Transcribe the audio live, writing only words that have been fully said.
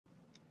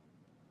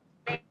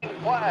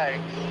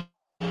flags.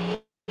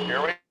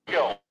 Here we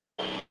go.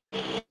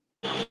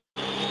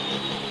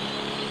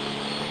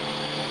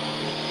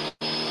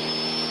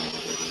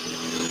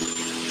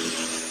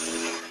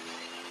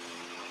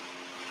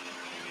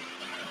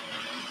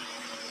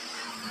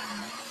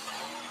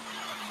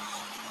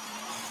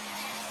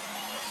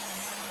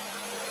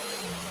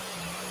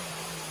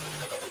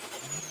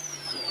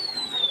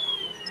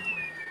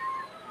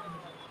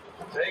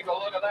 Take a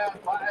look at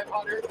that,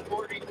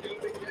 542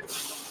 to get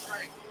some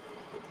strength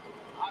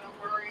out of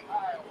Murray,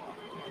 Iowa.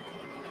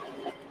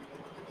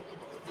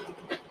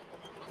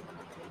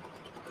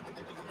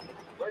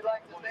 We'd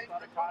like to thank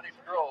out of Cottage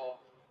Grove,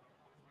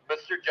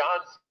 Mr.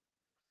 John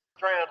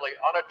Strandley,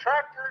 on a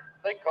tractor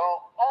they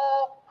call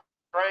All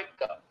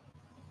Cranked Up.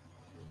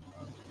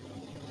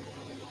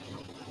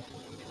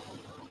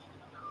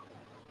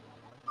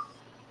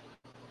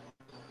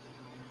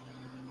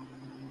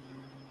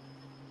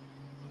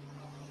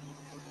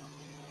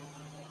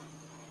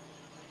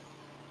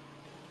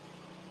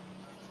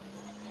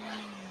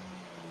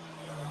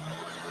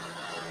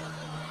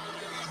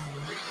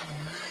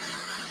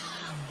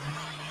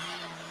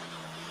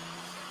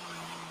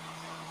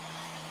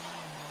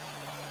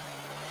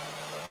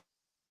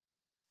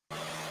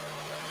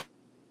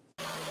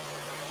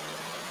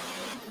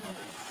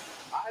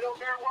 I don't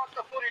care what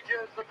the footage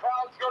is, the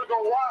crowd's going to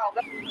go wild.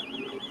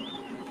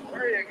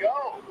 There you go.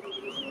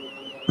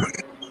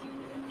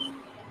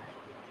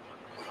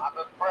 I'm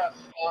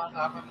impressed, son.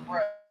 I'm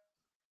impressed.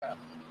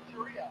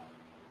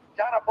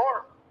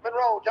 Jonaport,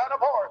 Monroe,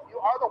 Jonaport, you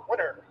are the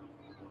winner.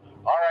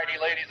 All righty,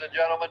 ladies and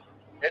gentlemen,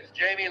 it's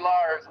Jamie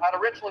Lars out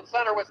of Richland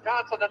Center,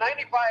 Wisconsin, the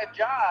 95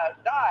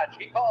 Dodge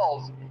he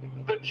calls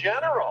the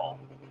General.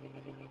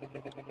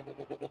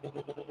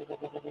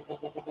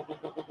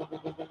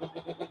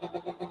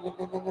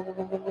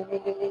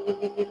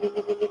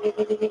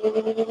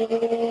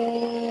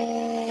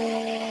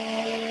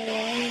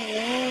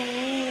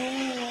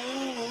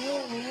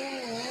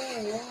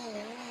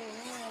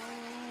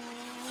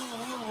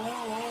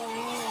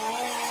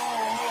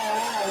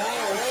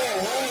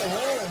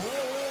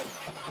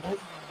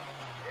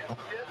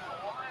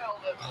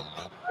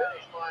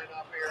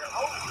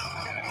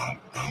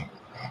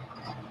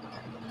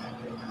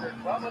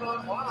 Coming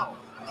on, wow.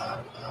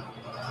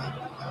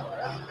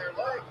 That's their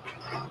leg.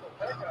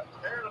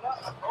 Tearing it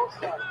up.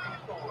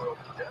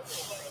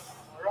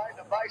 Riding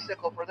a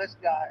bicycle for this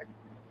guy.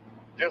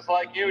 Just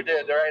like you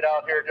did right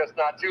out here just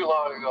not too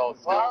long ago.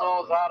 Still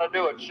knows how to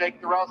do it. Shake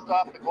the rust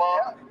off the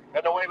glove,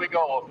 and away we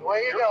go.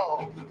 Away you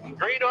go.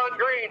 Green on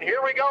green.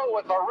 Here we go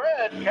with a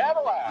red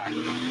Cadillac.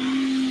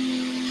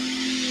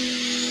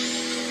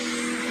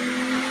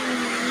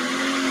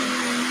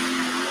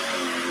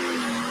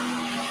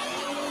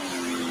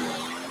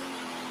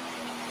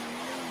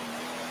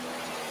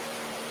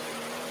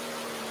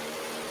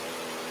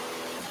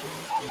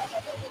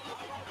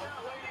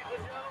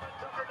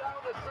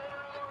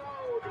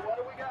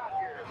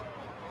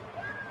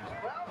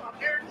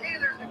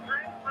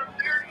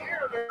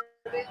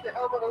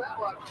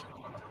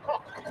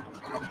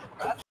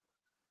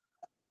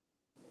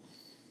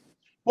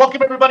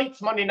 Welcome, everybody.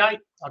 It's Monday night,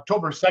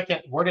 October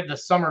 2nd. Where did the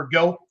summer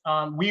go?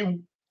 We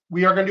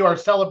are going to do our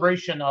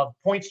celebration of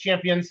points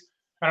champions,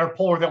 and our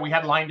puller that we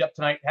had lined up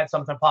tonight had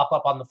something pop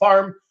up on the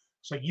farm.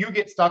 So you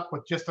get stuck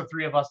with just the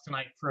three of us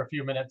tonight for a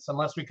few minutes,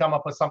 unless we come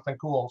up with something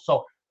cool.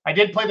 So I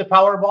did play the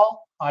Powerball.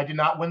 I did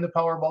not win the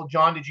Powerball.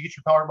 John, did you get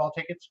your Powerball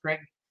tickets, Greg?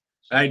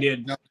 I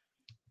did. No.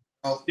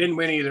 Didn't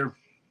win either.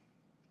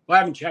 Well, I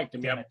haven't checked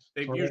them yet.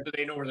 Usually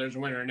they know where there's a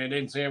winner, and they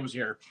didn't say I was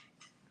here.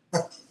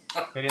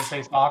 They didn't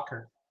say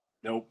soccer.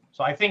 Nope.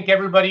 So I think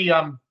everybody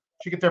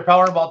should get their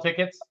Powerball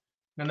tickets,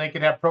 then they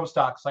could have pro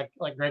stocks like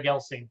Greg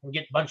Elsing and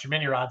get a bunch of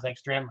mini rods like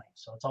Strandley.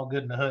 So it's all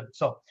good in the hood.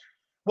 So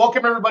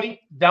welcome,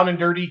 everybody, down and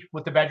dirty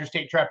with the Badger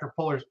State Tractor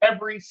Pullers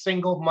every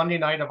single Monday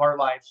night of our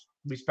lives.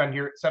 We spend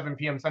here at 7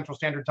 p.m. Central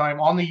Standard Time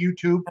on the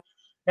YouTube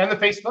and the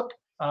Facebook.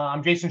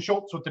 I'm Jason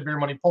Schultz with the Beer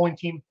Money Pulling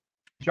Team.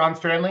 John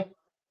Strandley,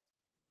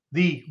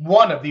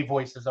 one of the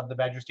voices of the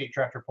Badger State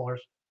Tractor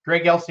Pullers.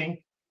 Greg Elsing,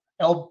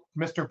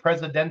 Mr.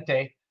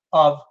 Presidente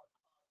of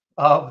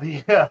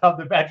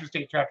the Badger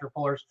State Tractor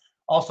Pullers,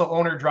 also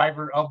owner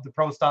driver of the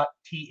Pro Stock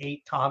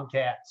T8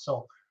 Tomcat.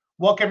 So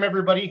welcome,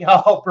 everybody.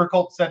 Oh,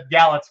 Burkholz said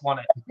Gallets won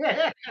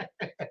it.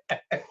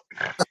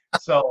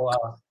 So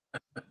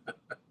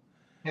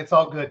it's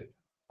all good.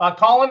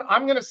 Colin,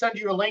 I'm going to send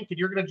you a link, and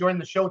you're going to join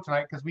the show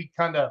tonight because we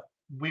found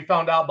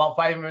out about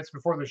 5 minutes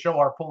before the show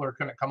our puller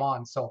couldn't come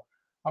on. So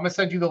I'm going to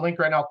send you the link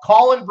right now.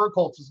 Colin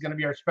Burkholz is going to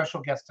be our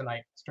special guest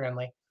tonight,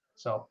 Strandley.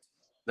 So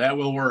that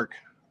will work.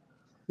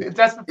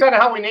 That's kind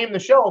of how we named the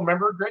show.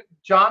 Remember,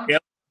 John?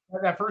 Yep.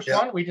 That first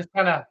one, we just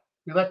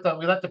we let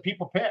the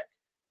people pick.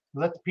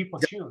 We let the people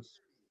choose.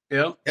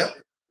 Yep.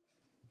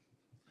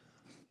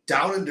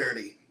 Down and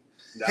dirty.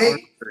 Down and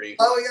dirty.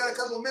 Oh, we got a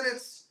couple of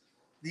minutes.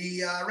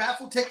 The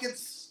raffle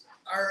tickets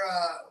are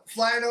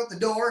flying out the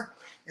door,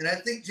 and I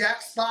think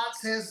Jack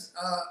Spots has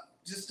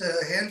just a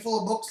handful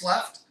of books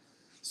left.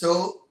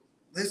 So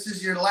this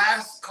is your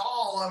last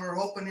call. We're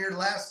hoping your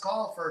last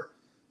call for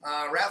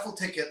raffle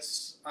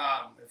tickets.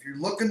 If you're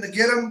looking to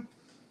get them,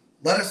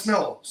 let us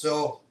know.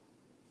 So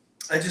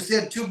I just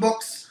had 2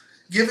 books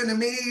given to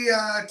me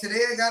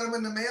today. I got them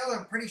in the mail.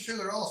 I'm pretty sure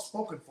they're all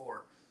spoken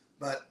for.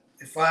 But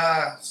if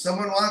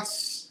someone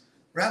wants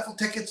raffle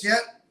tickets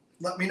yet,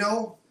 let me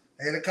know.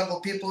 I had a couple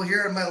people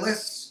here on my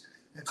list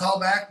to call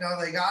back. Now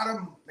they got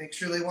them. Make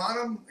sure they want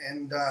them.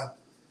 And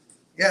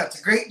yeah, it's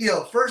a great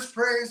deal. First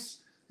prize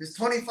is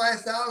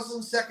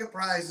 $25,000. Second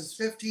prize is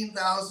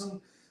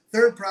 $15,000.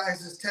 Third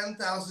prize is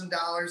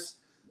 $10,000.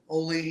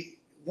 Only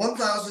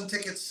 1,000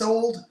 tickets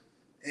sold,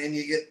 and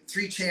you get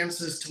 3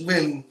 chances to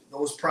win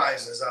those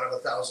prizes out of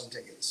 1,000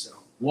 tickets. So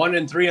 1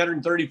 in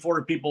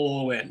 334 people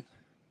will win.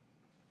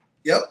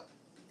 Yep.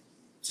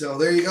 So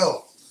there you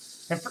go.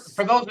 And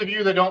for those of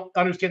you that don't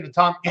understand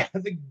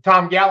the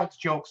Tom Gallant's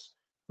jokes,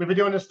 we've been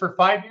doing this for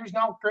 5 years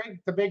now, Greg,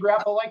 the big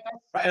raffle like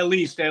that? At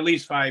least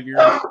 5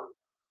 years.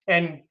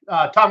 And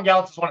Tom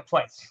Gallant's has won it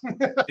twice.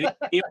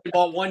 He only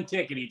bought 1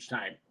 ticket each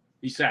time,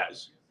 he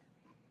says.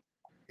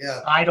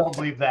 Yeah. I don't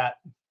believe that.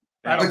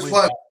 I don't Which believe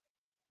one?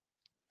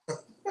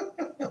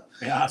 that.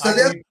 Yeah. So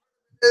the other thing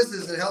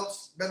is it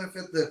helps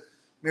benefit the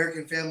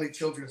American Family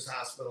Children's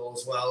Hospital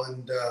as well.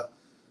 And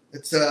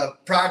it's a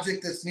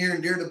project that's near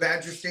and dear to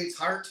Badger State's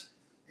heart.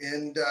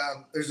 And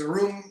there's a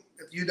room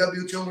at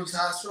UW Children's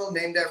Hospital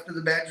named after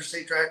the Badger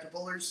State tractor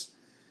pullers.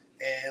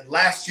 And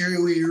last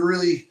year we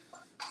really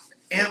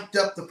amped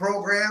up the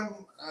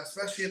program,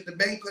 especially at the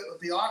banquet with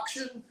the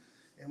auction.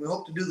 And we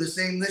hope to do the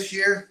same this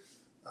year.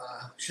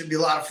 Should be a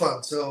lot of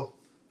fun. So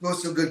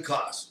goes to a good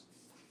cause.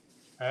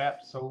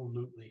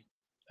 Absolutely.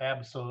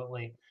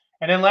 Absolutely.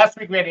 And then last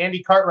week we had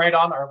Andy Cartwright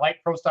on, our light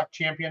pro stock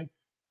champion.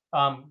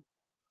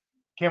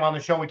 Came on the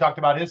show. We talked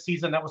about his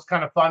season. That was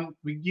kind of fun.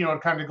 We,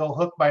 kind of go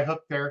hook by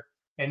hook there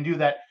and do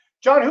that.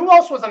 John, who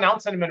else was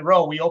announcing in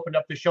Monroe? We opened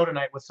up the show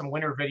tonight with some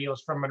winter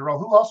videos from Monroe.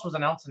 Who else was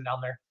announcing down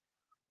there?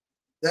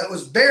 That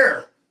was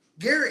Bear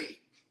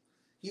Gary.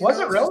 Was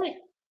it really?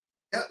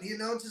 Yep, he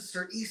announces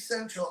for East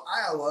Central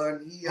Iowa,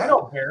 and he. I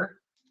know Bear.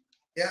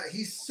 Yeah,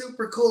 he's a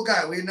super cool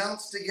guy. We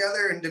announced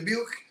together in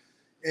Dubuque,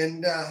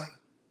 and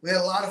we had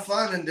a lot of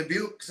fun in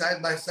Dubuque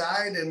side by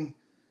side, and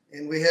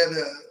we had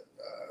a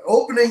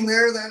opening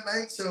there that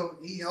night, so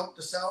he helped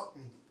us out,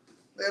 and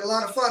we had a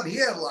lot of fun. He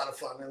had a lot of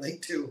fun, I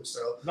think, too.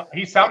 So no,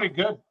 he sounded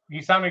good.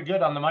 He sounded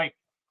good on the mic.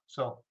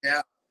 So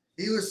yeah,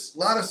 he was a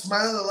lot of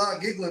smiling, a lot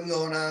of giggling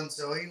going on.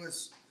 So he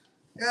was,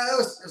 it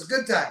was a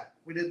good time.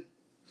 We did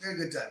a very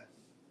good time.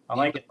 I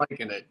like it.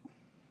 Liking it.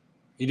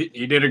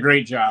 He did a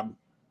great job.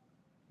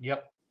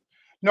 Yep.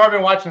 No, I've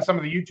been watching some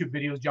of the YouTube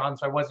videos, John,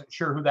 so I wasn't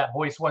sure who that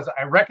voice was.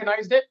 I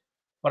recognized it,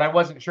 but I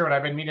wasn't sure. And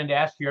I've been meaning to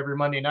ask you every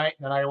Monday night,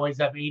 and then I always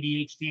have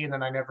ADHD, and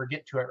then I never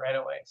get to it right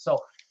away. So,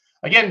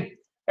 again,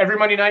 every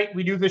Monday night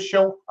we do this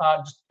show.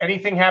 Just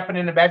anything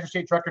happening in Badger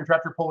State Truck and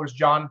Tractor Pullers,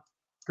 John,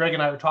 Greg,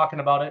 and I were talking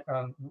about it.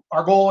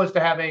 Our goal is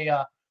to have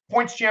a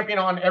points champion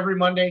on every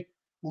Monday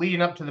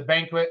leading up to the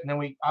banquet, and then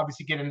we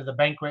obviously get into the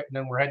banquet, and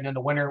then we're heading into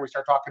winter. We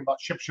start talking about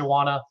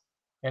Shipshewana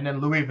and then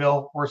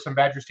Louisville, where some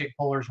Badger State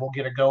pullers will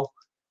get a go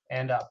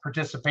and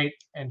participate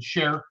and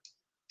share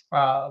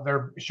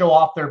show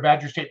off their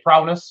Badger State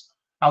prowess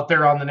out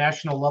there on the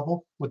national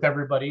level with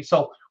everybody.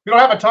 So we don't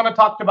have a ton to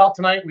talk about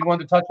tonight. We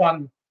wanted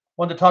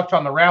to touch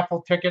on the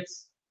raffle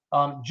tickets.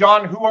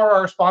 John, who are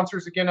our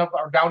sponsors again of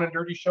our Down and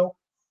Dirty show?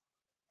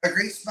 Our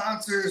great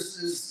sponsors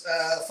is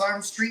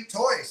Farm Street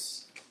Toys.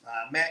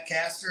 Matt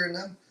Castor and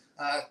them.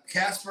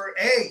 Casper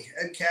Egg,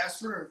 Ed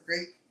Casper,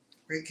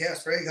 great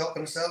Casper Egg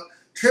helping us out.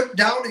 Trip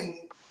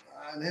Downing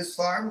on his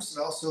farms,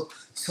 and also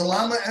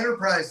Salama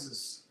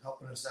Enterprises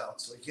helping us out.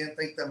 So we can't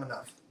thank them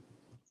enough.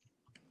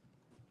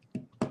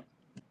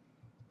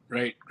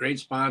 Great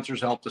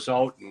sponsors helped us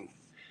out, and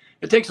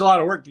it takes a lot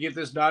of work to get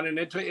this done, and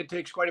it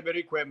takes quite a bit of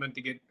equipment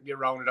to get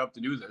rounded up to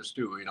do this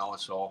too.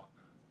 So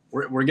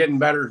we're getting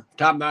better,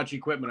 top-notch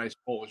equipment, I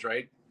suppose,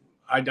 right?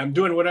 I'm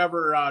doing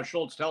whatever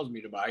Schultz tells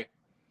me to buy.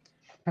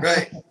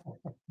 Right.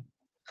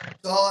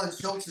 It's all on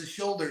Schultz's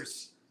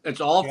shoulders.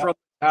 It's all from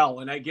Hell,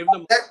 and I give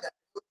them That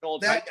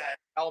guy.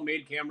 Hell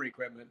made camera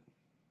equipment.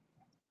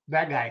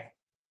 That guy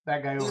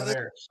over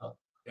there. So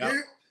Yep.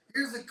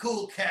 Here's a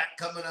cool cat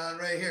coming on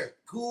right here.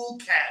 Cool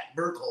cat,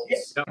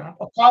 Burkholz.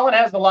 Well, Colin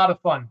has a lot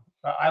of fun.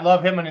 I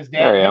love him and his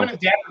dad. Him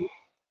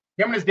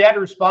and his dad are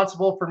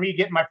responsible for me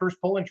getting my first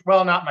pulling.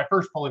 Well, not my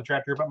first pulling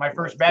tractor, but my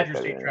first Badger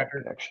State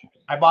tractor.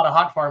 I bought a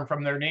hot farm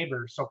from their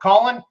neighbors. So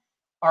Colin,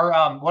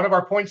 our one of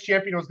our points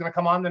champion was going to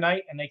come on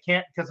tonight, and they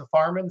can't because of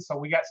farming. So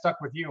we got stuck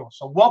with you.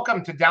 So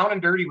welcome to Down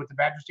and Dirty with the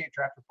Badger State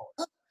Tractor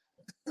Pullers.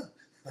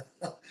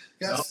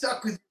 Got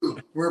stuck with you.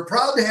 We're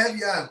proud to have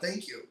you on.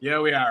 Thank you. Yeah,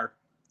 we are.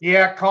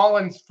 Yeah,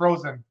 Colin's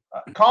frozen.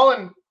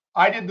 Colin,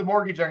 I did the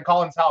mortgage on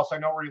Colin's house. I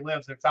know where he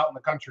lives. It's out in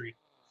the country.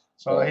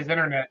 So his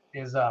internet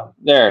is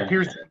there.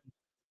 Appears.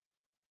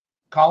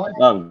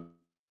 Colin?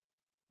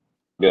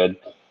 Good.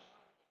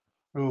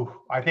 Ooh,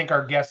 I think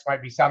our guest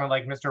might be sounding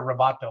like Mr.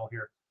 Roboto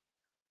here.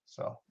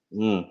 So.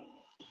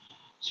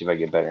 See if I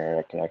get better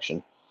internet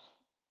connection.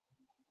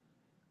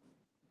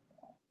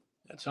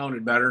 That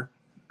sounded better.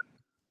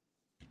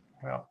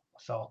 Well,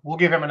 So we'll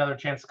give him another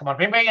chance to come on.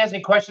 If anybody has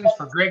any questions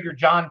for Greg or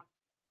John,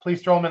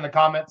 please throw them in the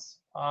comments.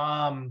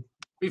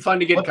 Be fun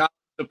to get Colin's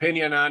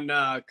opinion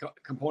on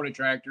component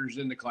tractors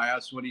in the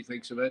class. What he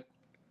thinks of it.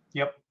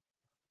 Yep.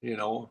 You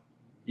know,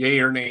 yay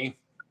or nay.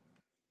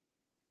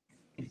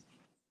 You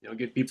know,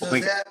 get people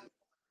thinking.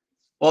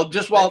 Well,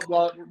 just while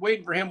we're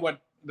waiting for him,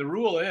 what the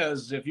rule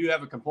is, if you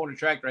have a component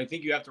tractor, I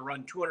think you have to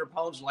run 200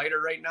 pounds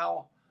lighter right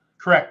now.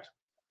 Correct.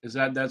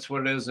 That's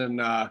what it is? And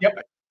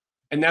yep.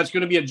 And that's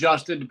going to be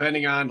adjusted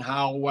depending on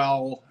how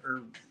well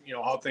or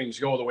how things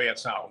go the way it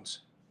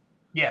sounds.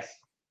 Yes.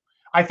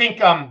 I think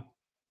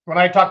when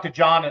I talked to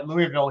John at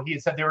Louisville, he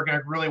said they were going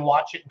to really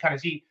watch it and kind of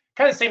see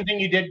the same thing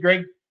you did,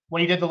 Greg,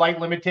 when you did the light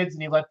limiteds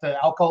and you let the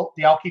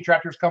Alki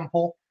tractors come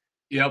pull.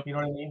 Yep. You know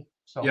what I mean?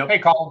 So yep. Hey,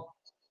 Colin.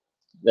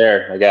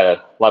 There, I got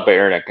a lot better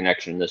internet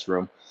connection in this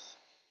room.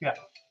 Yeah.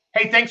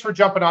 Hey, thanks for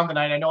jumping on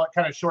tonight. I know it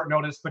kind of short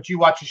notice, but you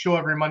watch the show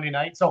every Monday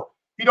night. So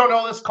if you don't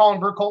know this, Colin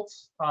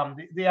Burkholz,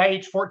 the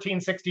IH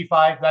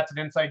 1465, that's an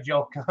inside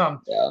joke.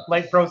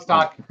 Light Pro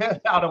Stock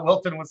out of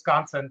Wilton,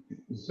 Wisconsin.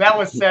 That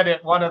was said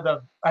at one of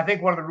the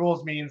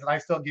rules meetings, and I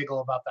still giggle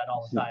about that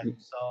all the time.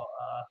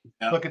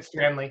 So Look at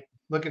Stanley.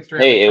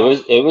 Hey, it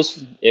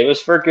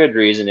was for good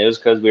reason. It was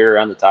because we were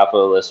on the top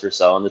of the list for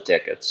selling the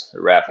tickets, the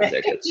raffle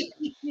tickets.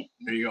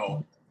 There you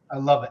go. I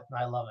love it.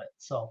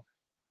 So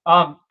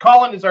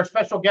Colin is our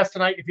special guest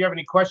tonight. If you have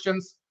any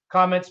questions,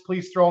 comments,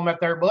 please throw them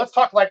out there. But let's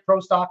talk Light Pro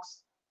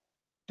Stocks.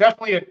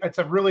 Definitely, it's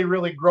a really,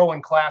 really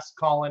growing class,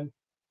 Colin.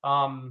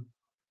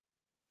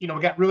 We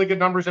got really good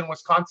numbers in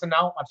Wisconsin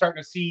now. I'm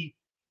starting to see,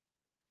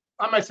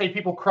 I might say,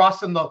 people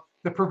crossing the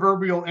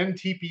proverbial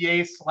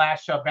NTPA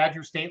 /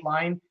 Badger State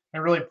line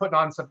and really putting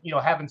on some,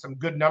 having some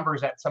good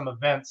numbers at some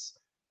events.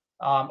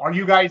 Are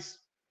you guys?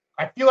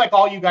 I feel like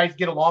all you guys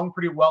get along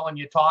pretty well and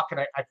you talk, and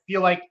I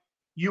feel like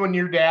you and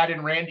your dad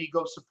and Randy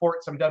go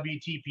support some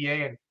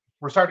WTPA, and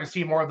we're starting to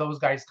see more of those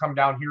guys come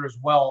down here as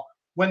well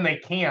when they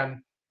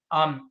can.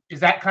 Is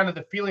that kind of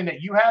the feeling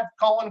that you have,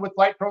 Colin, with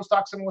Light Pro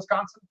Stocks in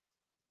Wisconsin?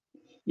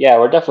 Yeah,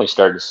 we're definitely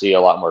starting to see a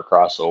lot more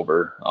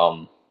crossover.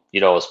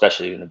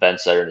 Especially in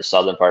events that are in the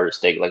southern part of the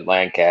state, like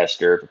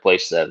Lancaster, a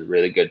place that has a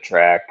really good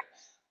track.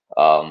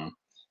 On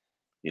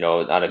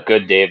a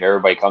good day, if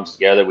everybody comes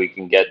together, we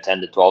can get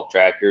 10 to 12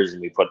 tractors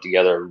and we put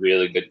together a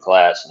really good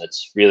class. And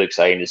it's really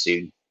exciting to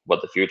see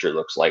what the future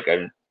looks like.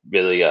 I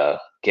really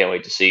can't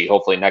wait to see.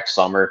 Hopefully next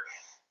summer,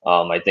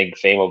 I think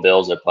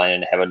Famobills are planning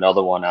to have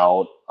another one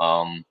out.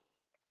 One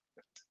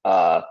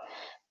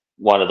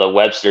of the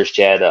Websters,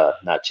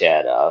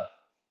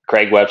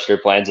 Craig Webster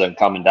plans on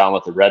coming down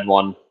with the red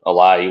one a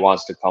lot. He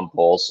wants to come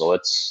pull. So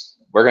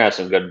we're going to have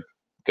some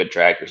good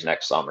tractors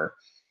next summer.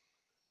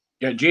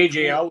 Yeah,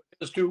 JJ out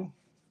with us too.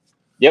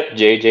 Yep,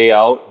 JJ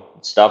out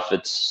stuff.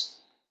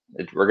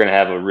 We're gonna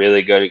have a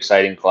really good,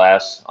 exciting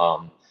class.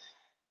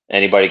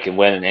 Anybody can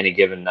win in any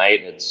given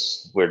night.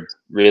 We're a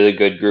really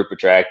good group of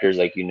tractors.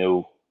 Like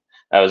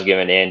I was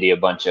giving Andy a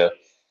bunch of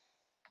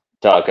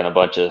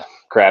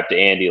crap to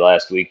Andy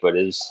last week, but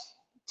it's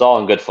all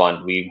in good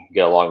fun. We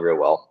get along real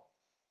well.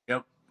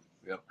 Yep.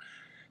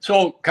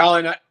 So,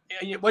 Colin,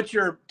 what's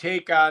your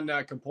take on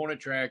component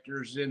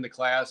tractors in the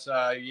class?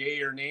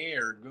 Yay or nay,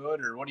 or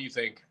good, or what do you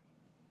think?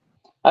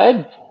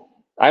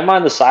 I'm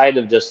on the side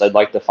of I'd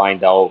like to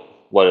find out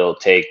what it'll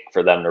take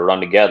for them to run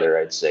together.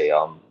 I'd say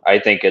I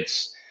think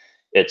it's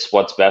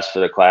what's best for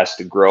the class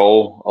to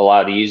grow a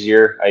lot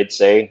easier. I'd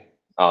say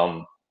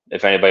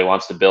if anybody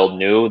wants to build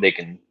new, they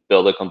can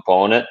build a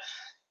component.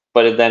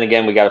 But then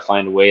again, we got to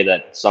find a way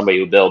that somebody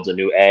who builds a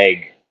new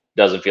ag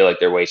doesn't feel like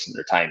they're wasting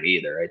their time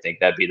either. I think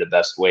that'd be the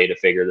best way to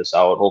figure this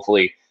out.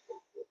 Hopefully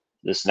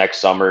this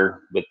next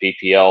summer with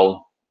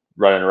PPL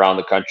running around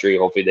the country,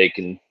 hopefully they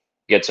can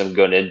get some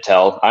good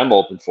intel. I'm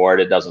open for it.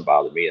 It doesn't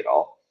bother me at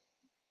all.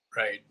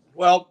 Right.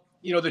 Well,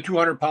 the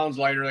 200 pounds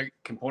lighter, like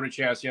component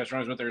chassis, that's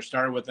what they're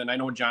starting with. And I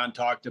know John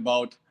talked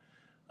about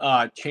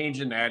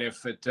changing that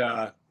if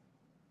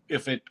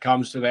it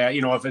comes to that,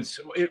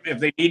 if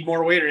they need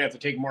more weight or you have to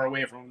take more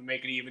away from them to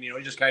make it even,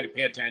 just kind of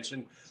pay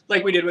attention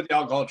like we did with the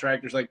alcohol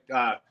tractors, like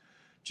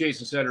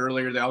Jason said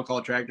earlier, the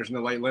alcohol tractors in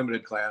the light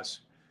limited class,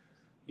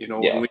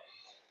 when we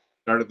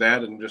started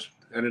that and just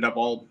ended up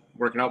all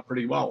working out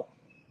pretty well.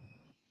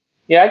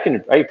 Yeah,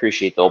 I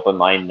appreciate the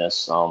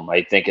open-mindedness.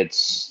 I think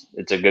it's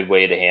a good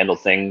way to handle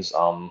things.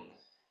 And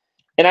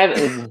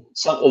there's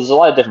a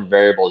lot of different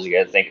variables you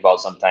got to think about.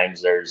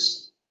 Sometimes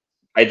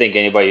I think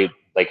anybody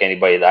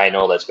that I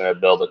know that's going to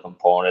build a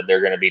component,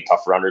 they're going to be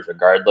tough runners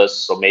regardless.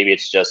 So maybe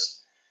it's just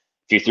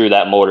if you threw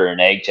that motor in an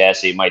ag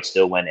chassis, you might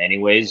still win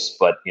anyways.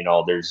 But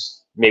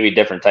there's maybe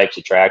different types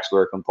of tracks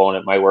where a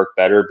component might work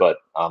better. But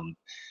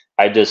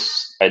I'd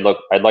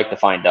like to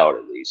find out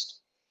at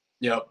least.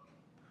 Yep.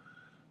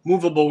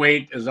 Movable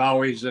weight is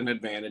always an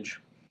advantage.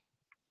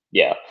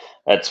 Yeah,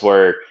 that's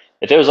where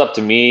if it was up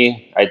to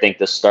me, I think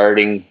if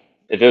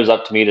it was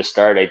up to me to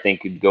start, I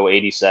think you'd go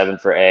 87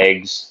 for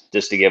eggs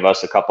just to give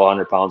us a couple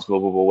 100 pounds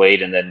movable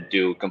weight, and then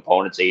do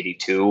components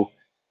 82.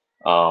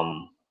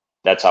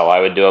 That's how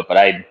I would do it. But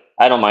I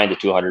don't mind the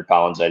 200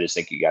 pounds. I just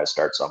think you got to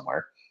start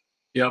somewhere.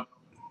 Yep.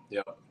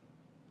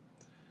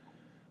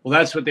 Well,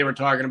 that's what they were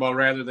talking about,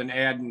 rather than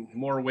adding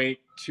more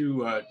weight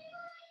to,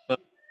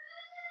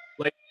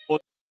 like, you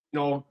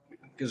know,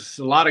 because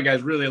a lot of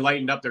guys really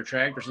lightened up their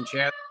tractors and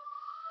chassis.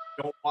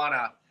 Don't want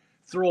to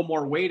throw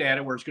more weight at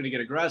it where it's going to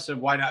get aggressive.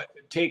 Why not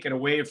take it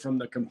away from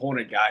the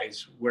component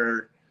guys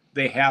where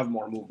they have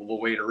more movable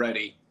weight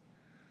already?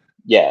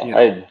 Yeah, You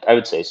know. I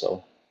would say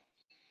so.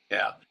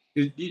 Yeah,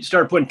 you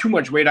start putting too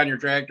much weight on your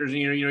tractors, and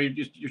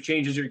you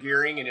changes your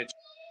gearing, and it's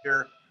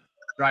your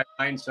drive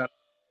mindset.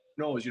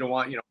 Knows you don't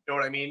want, you know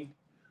what I mean?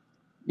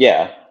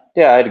 Yeah,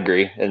 yeah, I'd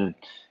agree. And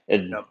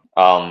Yep.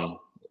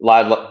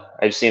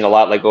 I've seen a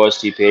lot like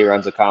OSTPA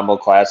runs a combo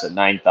class at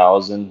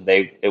 9,000.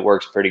 It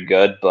works pretty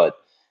good, but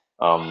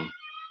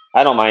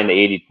I don't mind the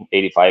 80,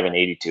 85 and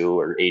 82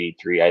 or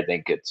 83. I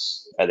think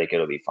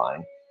it'll be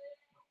fine.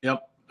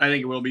 Yep, I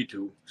think it will be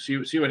too.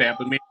 See what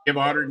happens. Maybe give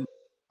 100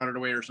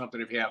 away or something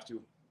if you have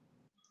to.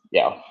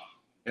 Yeah.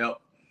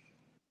 Yep.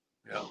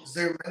 Yep. Is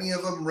there many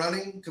of them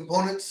running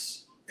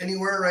components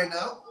anywhere right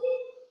now?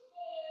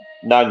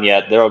 None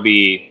yet. There'll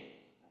be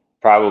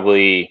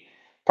probably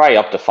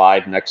up to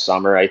 5 next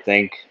summer. I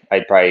think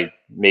I'd probably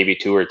maybe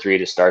 2 or 3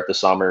 to start the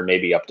summer,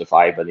 maybe up to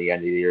 5 by the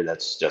end of the year.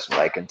 That's just what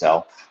I can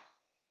tell.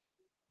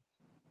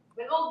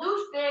 Big old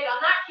douchebag.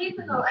 I'm not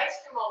keeping the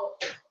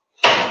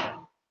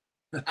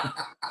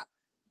Eskimo.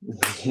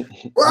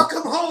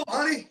 Welcome home,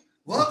 honey.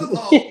 Welcome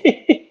home.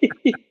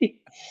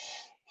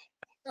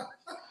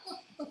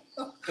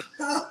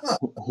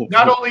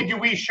 Not only do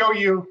we show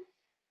you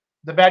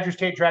the Badger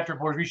State tractor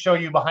boards, we show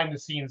you behind the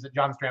scenes at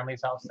John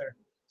Stranley's house there.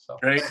 So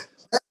Right.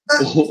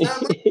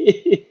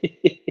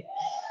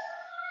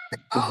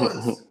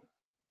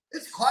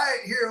 It's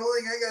quiet here. The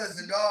only thing I got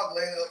is a dog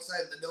laying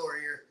outside the door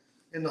here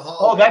in the hall.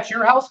 Oh, that's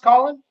your house,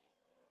 Colin?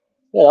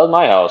 Yeah, that was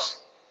my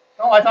house.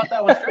 Oh, I thought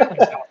that was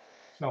Stranley's house.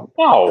 No.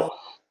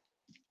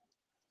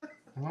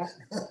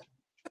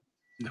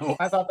 No.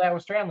 I thought that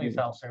was Stranley's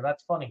house there.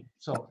 That's funny.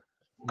 So,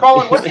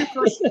 Colin,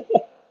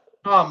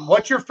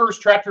 what's your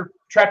first tractor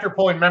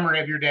pulling memory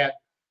of your dad?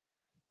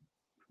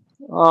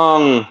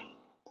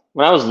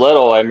 When I was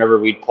little, I remember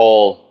we'd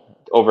pull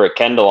over at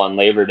Kendall on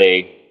Labor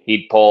Day.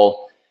 He'd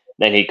pull,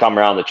 then he'd come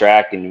around the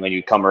track, and when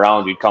you'd come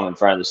around, you'd come in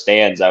front of the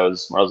stands. When I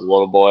was a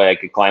little boy, I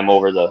could climb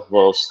over the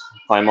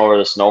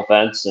snow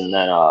fence, and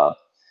then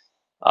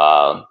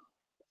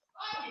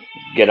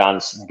get on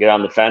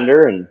the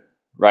fender and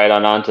ride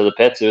onto the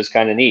pits. It was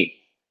kind of neat.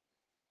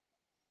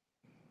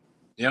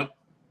 Yep.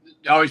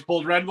 You always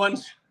pulled red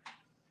ones?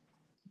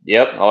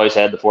 Yep, always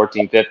had the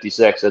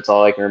 1456. That's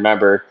all I can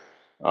remember.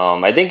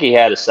 I think he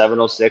had a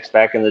 706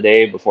 back in the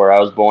day before I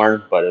was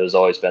born, but it has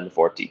always been the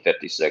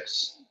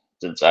 1456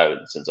 since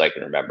I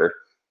can remember.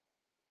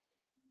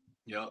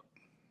 Yep,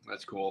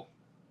 that's cool.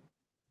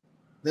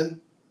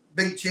 Then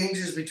big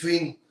changes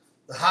between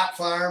the hot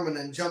farm and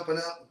then jumping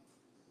up.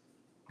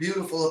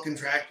 Beautiful looking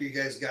tractor you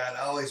guys got.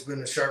 Always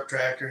been a sharp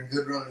tractor and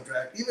good running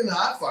tractor. Even the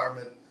hot farm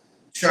and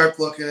sharp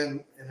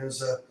looking, and it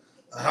was a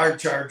hard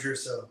charger.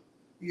 So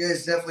you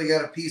guys definitely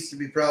got a piece to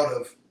be proud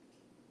of.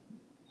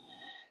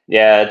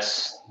 Yeah,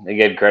 I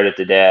give credit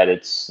to Dad.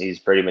 He's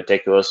pretty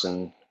meticulous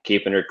and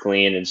keeping her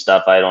clean and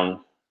stuff. I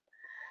don't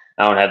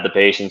have the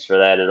patience for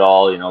that at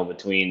all.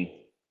 Between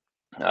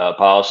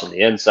polishing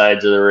the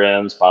insides of the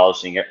rims,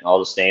 polishing all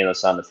the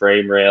stainless on the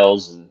frame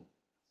rails, and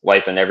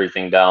wiping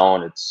everything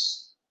down.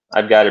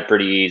 I've got it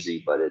pretty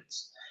easy, but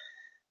it's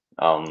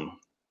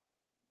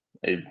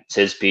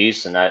his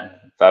piece, and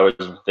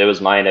if it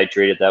was mine, I'd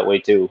treat it that way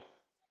too.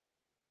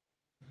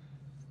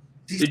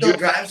 Do you still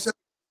drive some?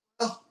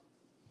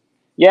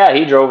 Yeah,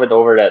 he drove it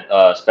over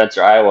at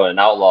Spencer, Iowa, an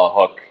Outlaw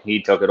hook.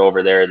 He took it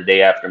over there the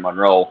day after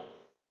Monroe.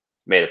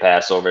 Made a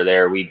pass over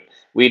there. We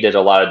did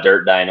a lot of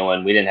dirt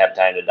dynoing. We didn't have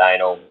time to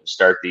dyno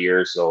start the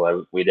year,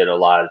 so we did a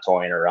lot of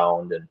toying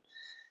around and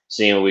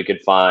seeing what we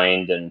could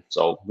find. And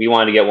so we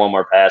wanted to get one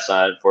more pass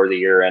on it before the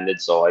year ended.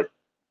 So I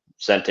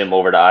sent him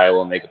over to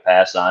Iowa and make a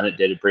pass on it.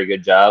 Did a pretty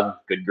good job.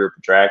 Good group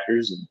of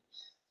tractors, and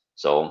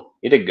so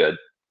he did good.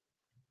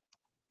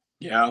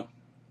 Yeah.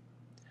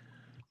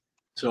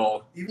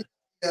 So Even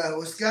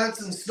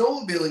Wisconsin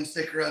snowmobiling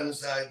sticker on the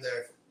side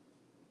there.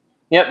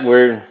 Yep,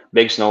 we're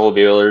big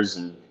snowmobilers,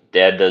 and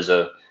Dad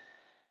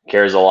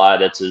cares a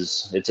lot. It's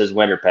his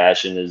winter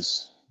passion,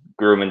 is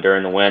grooming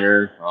during the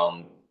winter.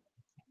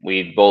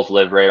 We both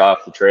live right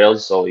off the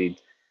trails, so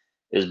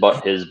his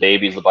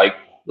baby's the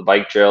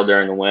bike trail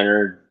during the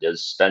winter.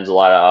 Spends a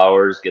lot of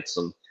hours, gets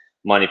some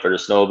money for the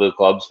snowmobile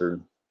clubs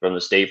from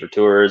the state for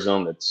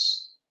tourism.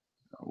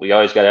 We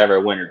always got to have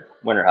our winter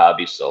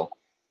hobby. So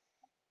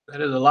that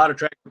is a lot of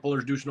tractor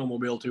pullers do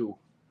snowmobile too.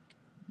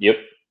 Yep.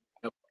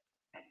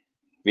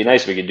 Be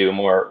nice if we could do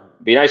more.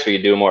 Be nice if we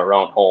could do more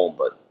around home,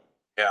 but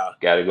yeah,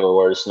 got to go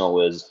where the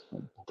snow is.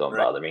 Don't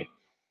Right. bother me.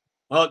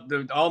 Well,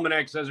 the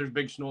almanac says there's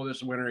big snow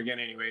this winter again,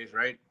 anyways,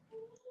 right?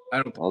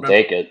 I'll remember.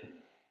 take it.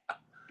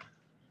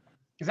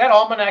 Is that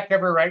almanac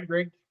ever right,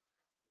 Greg?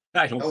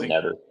 I don't think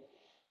Never.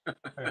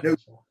 No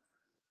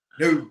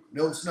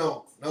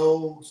snow.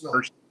 No snow.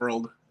 first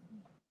world.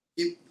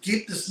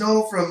 Keep the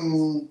snow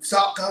from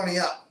Sauk County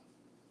up.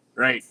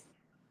 Right.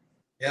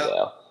 Yep.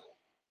 Yeah.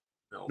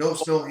 No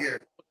snow here.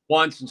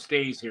 Once and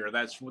stays here.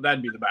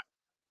 That'd be the best.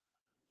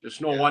 Just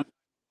snow once and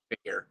stay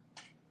here.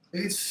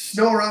 It's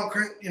snow around,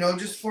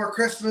 just for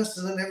Christmas,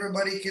 and then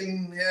everybody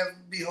can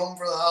be home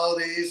for the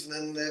holidays,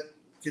 and then it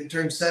can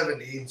turn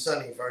 70 and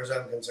sunny, as far as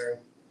I'm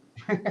concerned.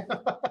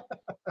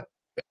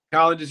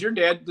 Colin, does your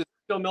dad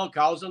still milk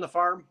cows on the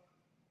farm?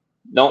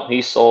 Nope,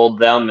 he sold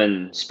them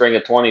in spring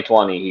of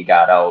 2020. He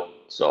got out,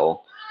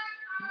 so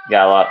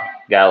got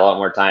a lot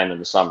more time in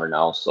the summer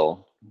now.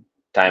 So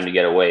time to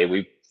get away.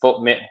 We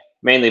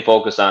mainly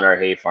focus on our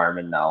hay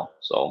farming now.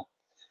 So.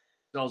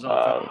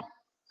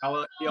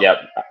 Yep.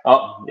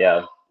 Oh,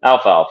 yeah.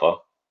 Alfalfa.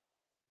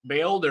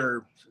 Baled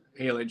or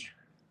haylage?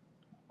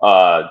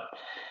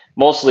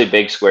 Mostly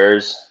big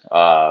squares.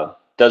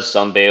 Does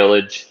some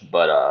baleage,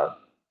 but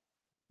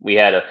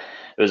it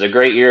was a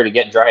great year to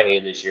get dry hay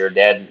this year.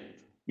 Dad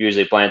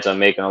usually plans on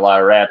making a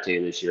lot of wrapped hay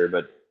this year,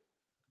 but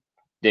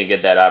didn't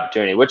get that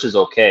opportunity, which is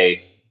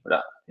okay.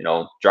 But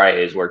dry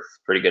hay is worth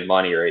pretty good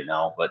money right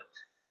now. But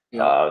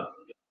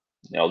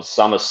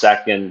some of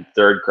second,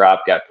 third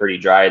crop got pretty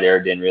dry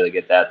there. Didn't really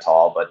get that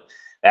tall, but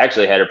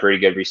actually had a pretty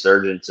good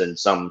resurgence in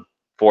some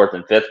fourth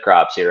and fifth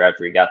crops here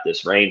after we got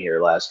this rain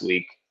here last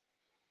week.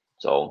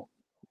 So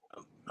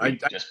I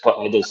just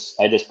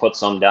put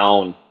some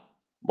down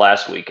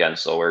last weekend,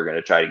 so we're going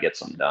to try to get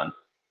some done.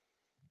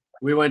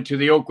 We went to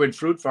the Oakwood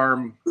Fruit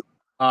Farm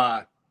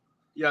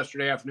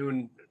yesterday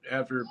afternoon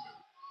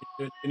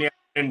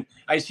and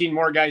I seen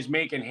more guys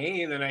making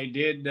hay than I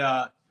did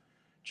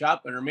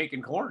chopping or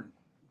making corn.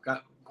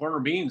 Got corn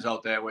or beans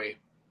out that way.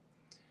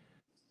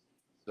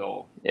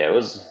 So yeah, it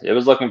was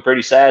looking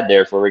pretty sad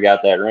there before we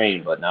got that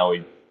rain, but now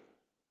we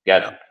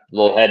got a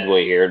little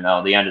headway here.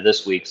 Now the end of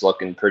this week's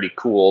looking pretty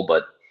cool,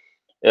 but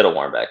it'll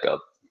warm back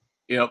up.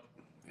 Yep.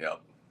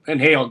 And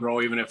hay will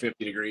grow even at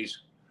 50 degrees.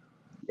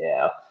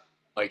 Yeah.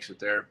 Likes it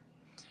there.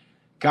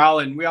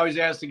 Colin, we always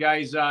ask the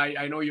guys,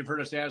 I know you've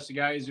heard us ask the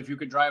guys, if you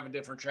could drive a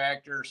different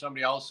tractor or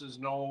somebody else's,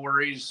 no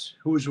worries,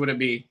 whose would it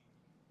be?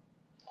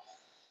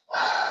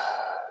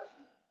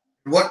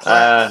 What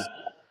class?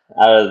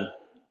 I'd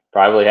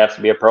probably have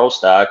to be a pro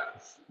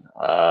stock,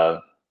 red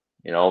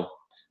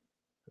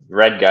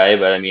guy.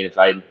 But I mean, if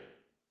I'd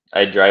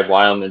drive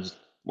Wyoming's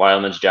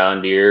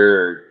John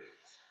Deere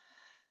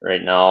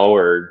right now,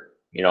 or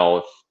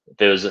if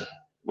it was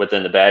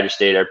within the Badger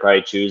State, I'd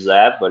probably choose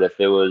that. But if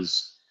it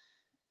was,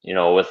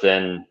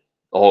 within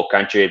the whole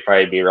country, it'd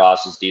probably be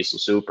Ross's Diesel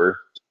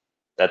Super.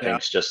 That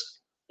thing's just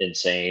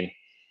insane.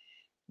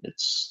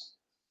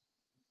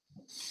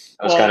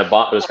 I was kind of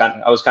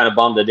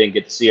bummed I didn't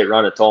get to see it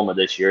run at Toma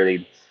this year.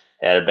 They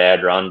had a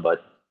bad run,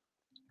 but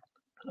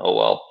oh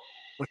well.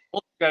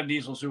 Got a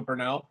Diesel Super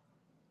now.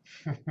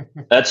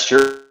 That's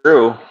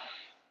true.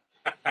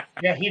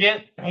 Yeah, he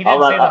didn't say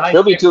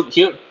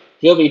the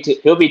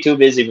he'll be too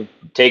busy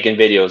taking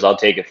videos. I'll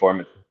take it for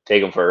him.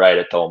 Take him for a ride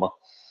at Toma.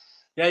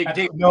 Yeah, you can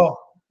take. No.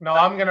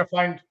 I'm gonna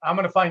find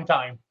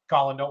time,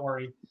 Colin. Don't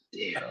worry.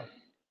 Yeah.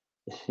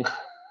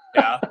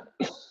 Yeah.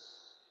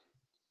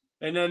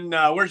 And then,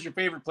 where's your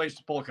favorite place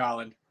to pull,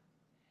 Colin?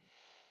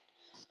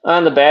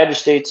 On the Badger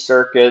State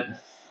circuit,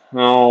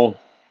 it's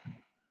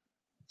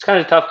kind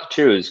of tough to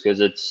choose because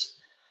it's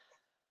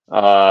it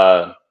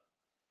was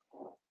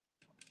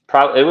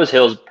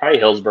probably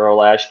Hillsboro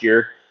last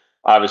year.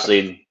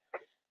 Obviously,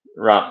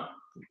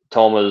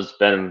 Toma's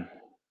been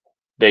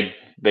a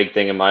big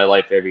thing in my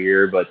life every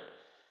year, but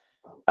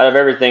out of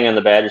everything on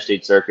the Badger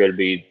State circuit, it'd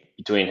be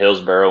between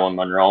Hillsboro and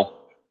Monroe.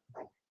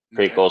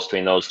 Pretty close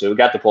between those two. We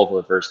got to pull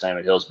for the first time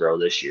at Hillsboro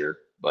this year,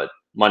 but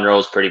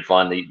Monroe's pretty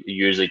fun. They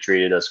usually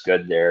treated us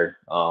good there.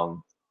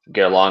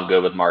 Get along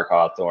good with Mark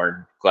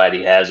Hawthorne. Glad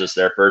he has us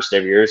there first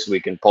every year so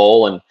we can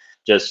pull and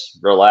just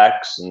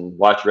relax and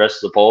watch the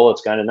rest of the poll.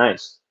 It's kind of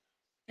nice.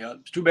 Yeah,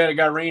 it's too bad it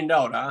got rained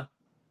out, huh?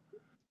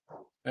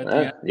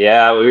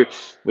 Yeah, we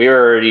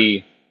were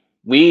already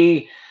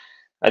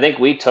I think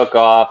we took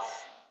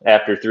off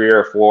after 3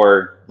 or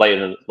 4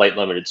 light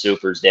limited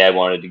supers. Dad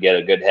wanted to get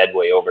a good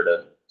headway over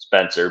to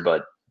Spencer,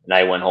 and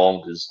I went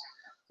home because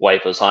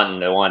wife was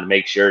hunting. I wanted to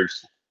make sure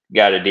she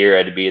got a deer. I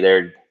had to be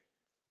there to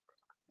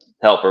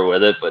help her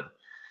with it, but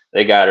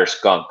they got her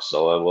skunk,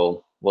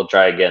 so we'll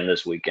try again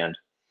this weekend.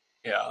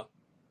 Yeah.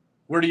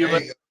 Where do you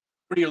live?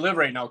 Where do you live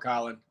right now,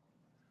 Colin?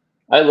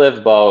 I live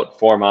about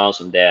 4 miles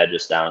from Dad,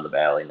 just down in the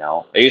valley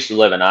now. I used to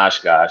live in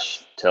Oshkosh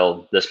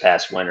till this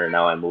past winter.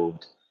 Now I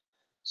moved,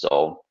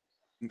 so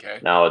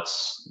now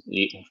it's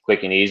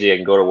quick and easy. I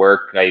can go to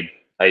work. I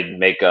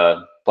make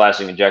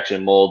plastic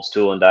injection molds,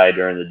 tool and die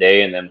during the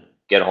day, and then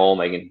get home.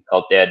 I can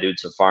help Dad do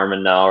some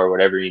farming now or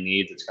whatever he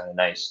needs. It's kind of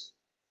nice.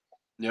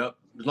 Yep.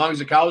 As long as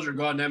the cows are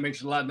gone, that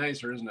makes it a lot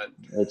nicer, isn't it?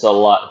 It's a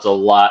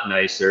lot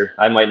nicer.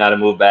 I might not have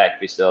moved back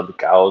if we still had the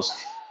cows.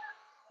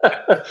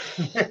 At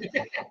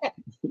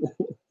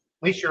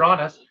least you're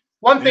honest.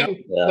 One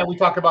thing that we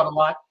talk about a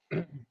lot,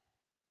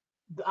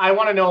 I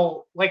want to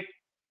know, like,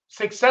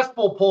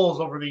 successful pulls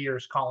over the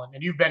years, Colin,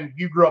 and you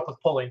grew up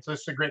with pulling, so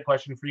this is a great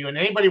question for you. And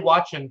anybody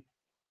watching,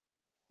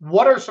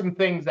 what are some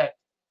things that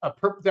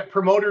that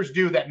promoters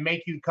do that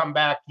make you come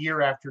back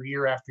year after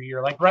year after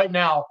year? Like right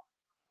now,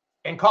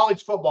 In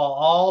college football,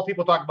 all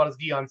people talk about is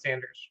Deion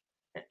Sanders.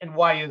 And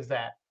why is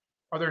that?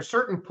 Are there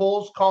certain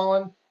pulls,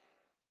 Colin,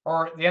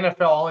 or the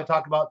NFL only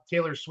talk about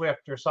Taylor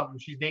Swift or something?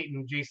 She's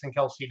dating Jason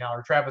Kelsey now,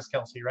 or Travis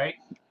Kelsey, right?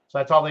 So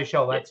that's all they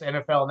show. That's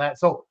NFL and that.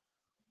 So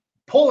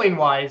pulling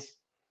wise,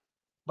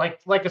 like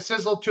a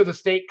sizzle to the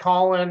state,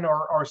 Colin,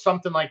 or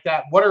something like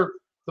that. What are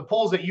the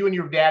polls that you and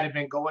your dad have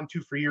been going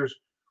to for years?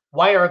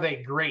 Why are they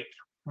great?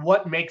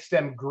 What makes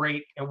them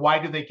great, and why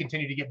do they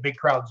continue to get big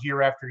crowds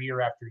year after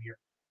year after year?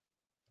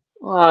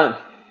 In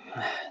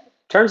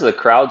terms of the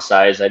crowd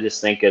size, I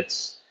just think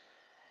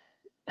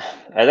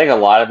I think a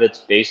lot of it's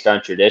based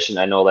on tradition.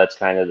 I know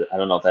that's I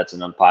don't know if that's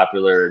an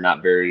unpopular or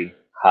not very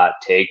hot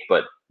take,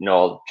 but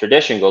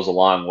tradition goes a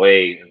long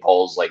way in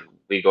polls. Like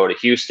we go to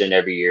Houston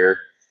every year,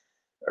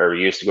 or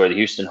we used to go to the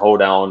Houston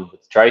Hoedown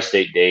with the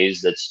Tri-State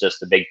days. That's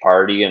just a big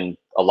party and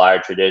a lot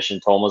of tradition.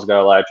 Toma's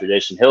got a lot of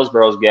tradition.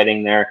 Hillsboro's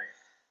getting there.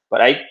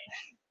 But I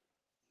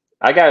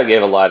got to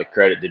give a lot of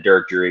credit to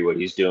Dirk Drury, what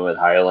he's doing with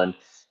Highland.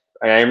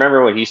 And I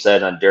remember what he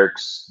said on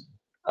Dirk's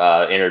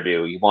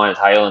interview. He wanted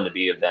Highland to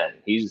be an event.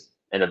 He's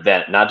an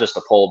event, not just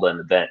a poll, but an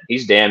event.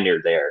 He's damn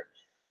near there.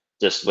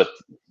 Just with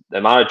the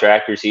amount of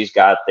tractors he's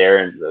got there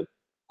and the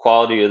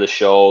quality of the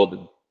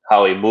show,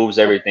 how he moves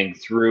everything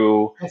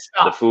through.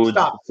 The food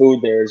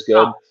there is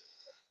good.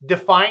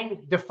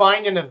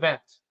 Define an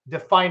event.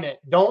 Define it.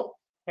 Don't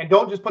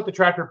just put the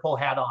tractor pull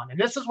hat on. And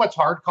this is what's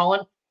hard,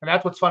 Colin, and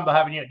that's what's fun about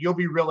having you. You'll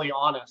be really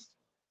honest.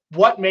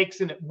 What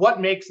makes an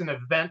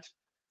event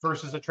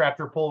versus a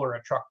tractor pull or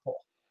a truck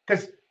pull?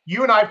 Because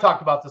you and I have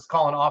talked about this,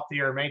 Colin, off the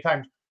air many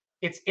times.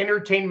 It's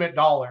entertainment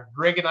dollar.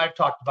 Greg and I have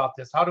talked about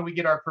this. How do we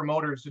get our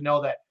promoters to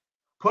know that?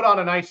 Put on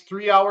a nice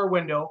 3-hour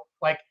window.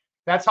 Like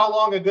that's how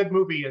long a good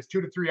movie is, 2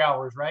 to 3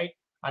 hours, right?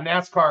 A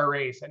NASCAR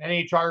race, an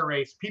NHR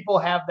race. People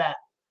have that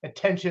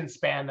attention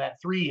span,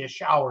 that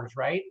 3-ish hours,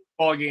 right?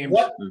 All games.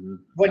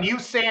 When you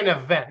say an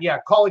event,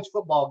 college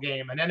football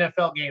game, an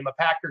NFL game, a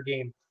Packer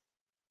game.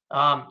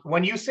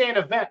 When you say an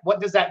event,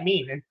 what does that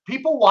mean? And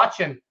people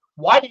watching,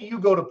 why do you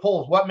go to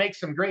polls? What makes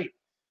them great?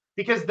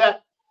 Because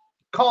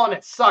Colin,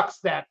 it sucks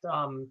that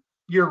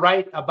you're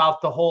right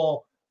about the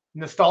whole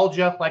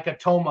nostalgia, like a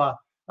Toma,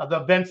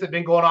 the events that have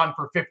been going on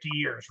for 50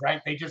 years,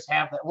 right? They just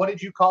have that. What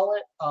did you call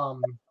it?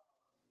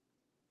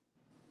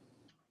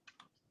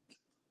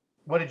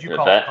 What did you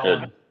call it,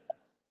 Colin?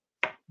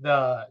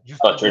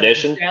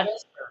 Tradition?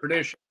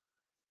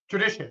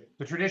 Tradition.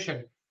 The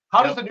tradition.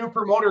 How does the new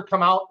promoter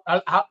come out?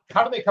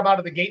 How do they come out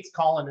of the gates,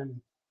 Colin,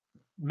 and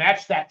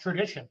match that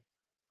tradition?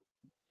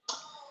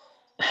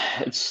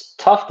 It's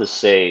tough to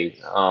say.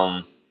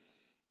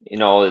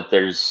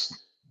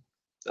 There's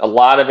a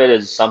lot of it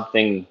is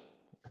something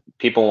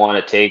people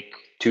want to take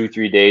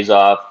 2-3 days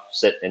off,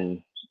 sit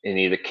in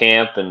either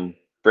camp and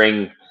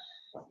bring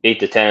 8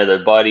 to 10 of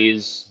their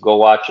buddies, go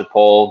watch a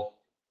poll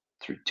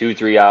through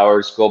 2-3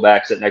 hours, go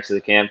back, sit next to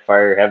the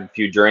campfire, have a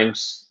few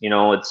drinks.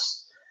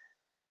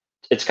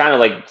 It's kind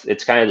of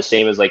the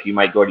same as like you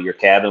might go to your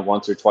cabin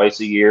once or twice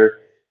a year.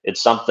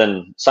 It's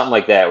something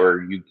like that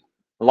where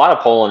a lot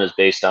of polling is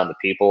based on the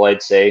people,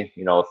 I'd say.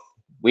 If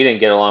we didn't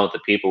get along with the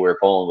people we were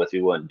polling with,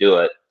 we wouldn't do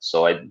it.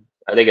 So I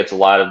think it's a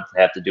lot of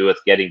have to do with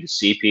getting to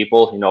see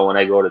people. When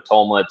I go to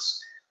Toma,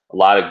 it's a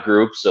lot of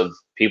groups of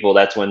people.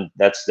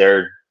 That's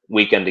their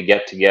weekend to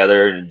get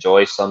together and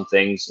enjoy some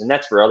things. And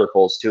that's for other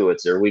polls too.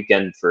 It's their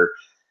weekend for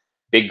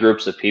big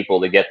groups of people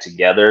to get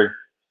together.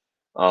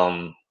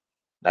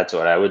 That's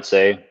what I would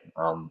say.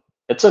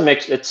 It's a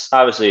mix. It's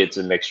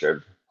a mixture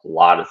of a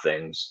lot of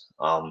things.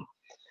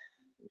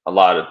 A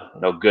lot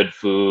of good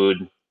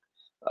food,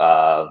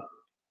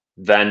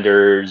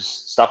 vendors,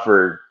 stuff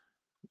for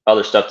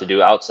other stuff to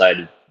do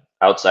outside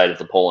of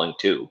the polling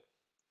too.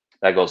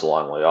 That goes a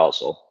long way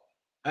also.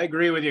 I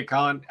agree with you,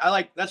 Colin.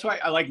 That's why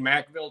I like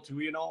Macville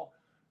too,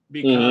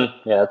 because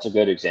that's a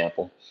good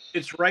example.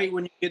 It's right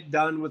when you get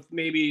done with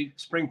maybe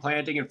spring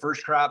planting and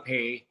first crop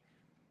hay,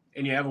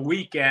 and you have a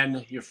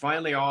weekend, you're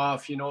finally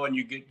off, and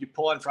you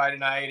pull on Friday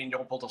night and you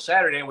don't pull till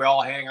Saturday, and we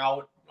all hang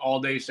out all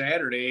day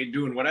Saturday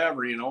doing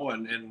whatever,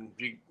 and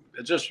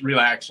it's just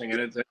relaxing,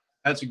 and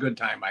that's a good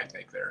time, I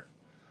think, there.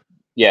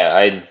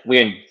 Yeah,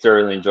 we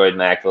thoroughly enjoyed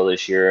Macville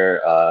this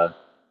year.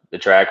 The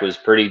track was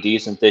pretty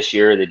decent this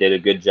year. They did a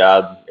good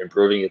job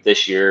improving it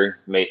this year.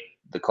 Made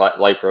the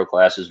light pro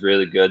class is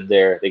really good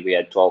there. I think we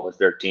had 12 or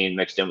 13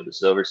 mixed in with the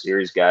Silver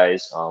Series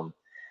guys.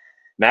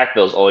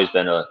 Macville's always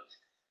been a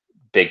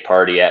big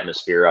party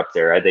atmosphere up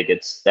there. I think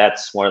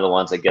that's one of the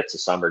ones that gets the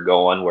summer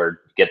going,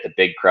 where get the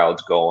big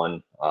crowds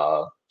going.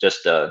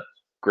 Just a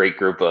great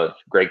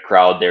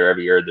crowd there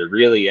every year. They're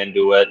really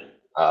into it.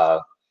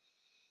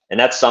 And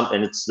that's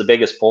something, it's the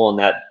biggest poll in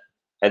that.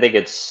 I think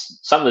it's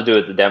something to do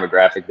with the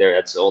demographic there.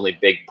 That's the only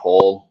big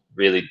poll,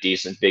 really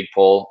decent big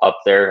poll up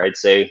there, I'd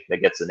say,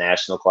 that gets the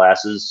national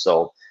classes.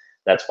 So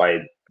that's why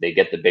they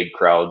get the big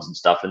crowds and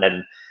stuff. And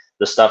then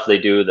the stuff they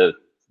do,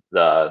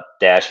 the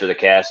Dash for the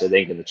Cast, I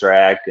think, in the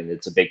track, and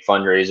it's a big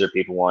fundraiser.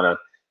 People want to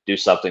do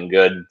something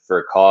good for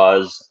a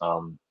cause.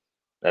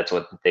 That's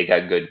what they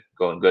got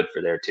going good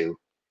for there too.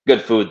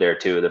 Good food there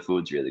too. The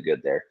food's really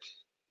good there.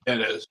 It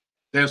is.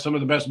 They have some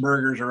of the best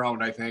burgers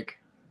around, I think.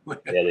 Yeah,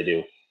 they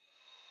do.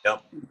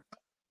 Yep.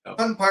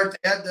 Fun part to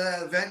add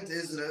the event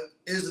is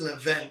an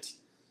event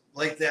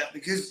like that,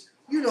 because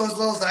you know as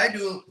well as I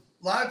do,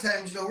 a lot of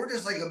times, you know, we're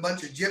just like a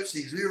bunch of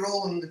gypsies. We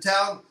roll into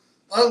town,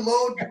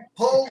 unload,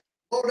 pull,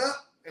 load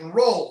up, and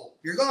roll.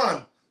 You're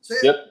gone. So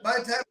Yep. by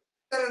the time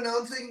you're done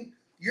announcing,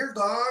 you're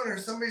gone, or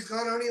somebody's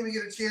gone. I don't even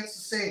get a chance to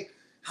say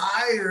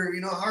hi, or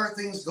you know, how are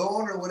things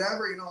going, or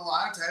whatever. You know, a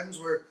lot of times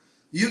where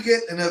you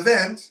get an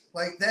event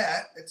like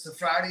that, it's a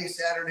Friday,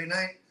 Saturday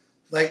night.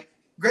 Like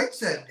Greg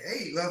said,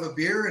 hey, you have a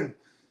beer and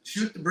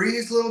shoot the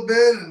breeze a little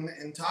bit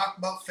and talk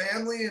about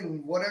family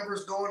and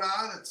whatever's going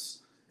on.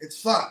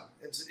 It's fun.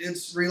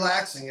 It's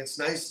relaxing. It's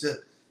nice to,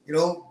 you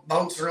know,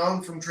 bounce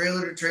around from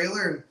trailer to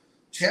trailer and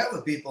chat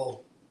with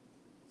people.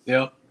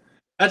 Yep.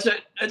 That's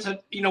a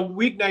you know,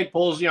 weeknight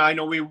polls, you know, I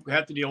know we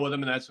have to deal with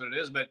them and that's what it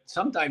is, but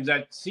sometimes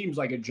that seems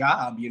like a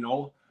job, you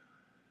know.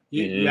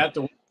 You have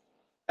to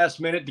last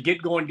minute to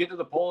get going, get to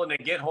the poll, and then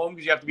get home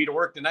because you have to be to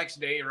work the next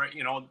day, right?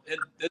 You know,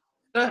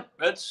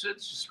 it's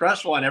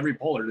stressful on every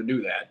poller to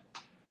do that.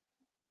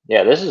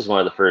 Yeah, this is one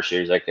of the first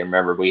years I can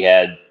remember we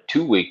had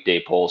 2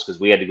 weekday polls because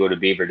we had to go to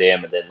Beaver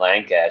Dam and then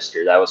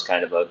Lancaster. That was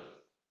kind of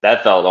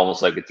that felt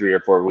almost like a 3 or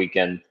 4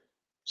 weekend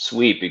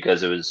sweep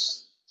because it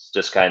was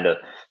just kind of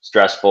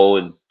stressful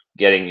and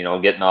getting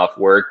off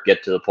work,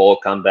 get to the poll,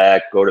 come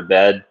back, go to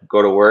bed,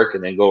 go to work,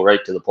 and then go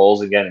right to the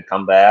polls again and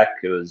come back.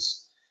 It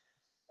was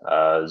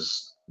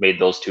made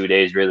those 2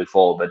 days really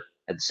full, but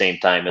at the same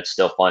time, it's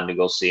still fun to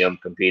go see them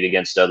compete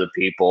against other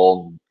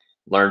people,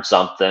 learn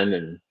something,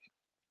 and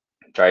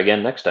try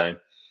again next time.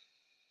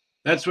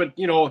 That's what,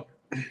 you know,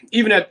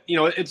 even at, you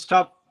know, it's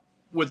tough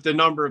with the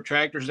number of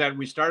tractors that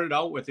we started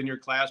out with in your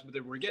class,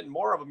 but we're getting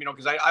more of them, you know,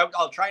 because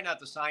I'll try not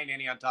to sign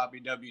any on top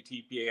of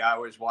WTPA. I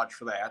always watch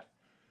for that.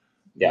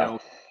 Yeah.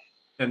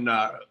 You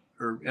know,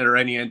 or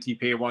any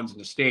NTPA ones in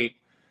the state,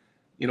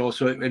 you know,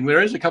 so, and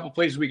there is a couple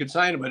places we could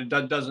sign them, but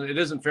it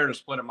isn't fair to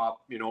split them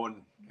up, you know,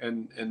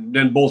 and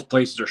then both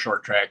places are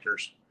short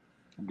tractors.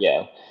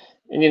 Yeah.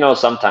 And, you know,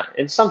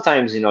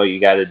 sometimes, you know,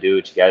 you got to do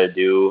what you got to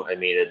do. I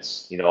mean,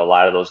 it's, you know, a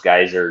lot of those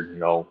guys are, you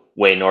know,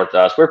 way north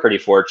of us. We're pretty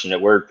fortunate.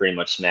 We're pretty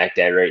much smack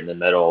dab right in the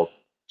middle,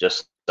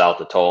 just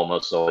south of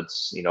Tolma. So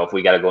it's, you know, if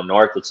we got to go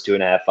north, it's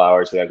 2.5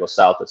 hours. We got to go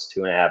south, it's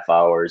 2.5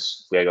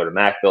 hours. If we got to go to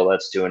Macville,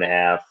 that's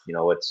 2.5. You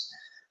know,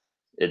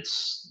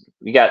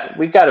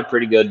 we've got a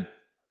pretty good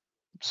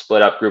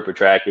split up group of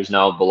tractors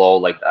now below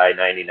like the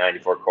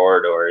I-90-94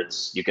 corridor.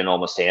 You can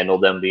almost handle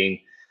them being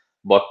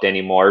booked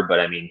anymore. But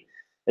I mean,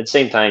 at the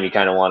same time, you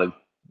kind of want to,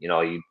 you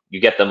know,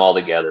 you get them all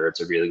together. It's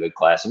a really good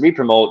class, and we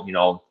promote, you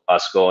know,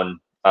 us going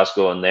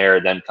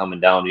there, then coming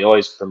down. We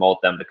always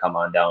promote them to come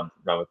on down,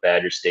 run with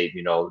Badger State.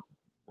 You know,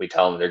 we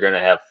tell them they're going to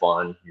have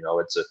fun. You know,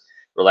 it's a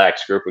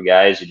relaxed group of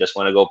guys. You just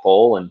want to go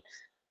poll and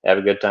have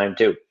a good time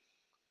too.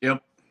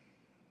 Yep.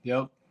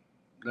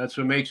 That's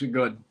what makes it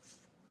good.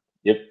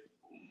 Yep.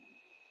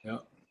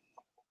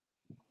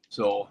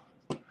 So,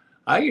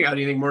 I got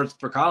anything more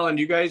for Colin?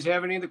 Do you guys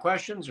have any of the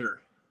questions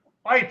or?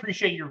 I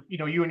appreciate you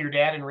and your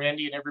dad and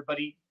Randy and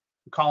everybody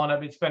calling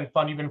up. It's been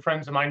fun. You've been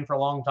friends of mine for a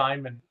long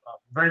time, and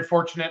very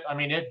fortunate. I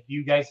mean,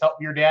 you guys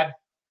helped. Your dad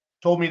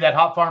told me that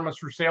Hot Farm was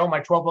for sale. My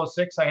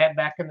 1206 I had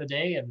back in the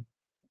day, and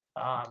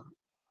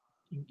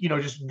you know,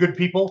 just good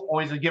people.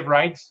 Always would give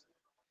rides.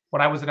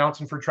 When I was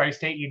announcing for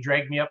Tri-State, you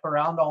dragged me up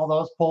around all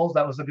those polls.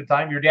 That was a good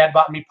time. Your dad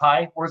bought me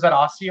pie. Where's that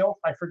Osseo?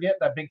 I forget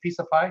that big piece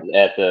of pie.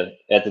 At the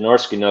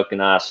Norske Nook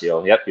in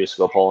Osseo. Yep, you just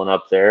go pulling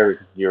up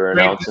there. You were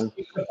announcing.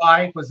 The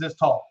pie was this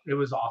tall. It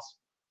was awesome.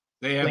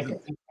 I'm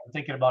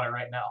thinking about it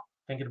right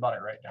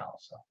now.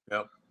 So.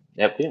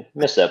 Yep. You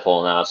missed that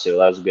poll in Osseo.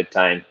 That was a good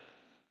time.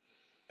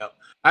 Yep.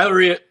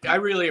 I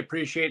really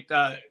appreciate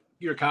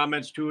your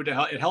comments too.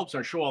 It helps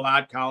our show a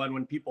lot, Colin,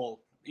 when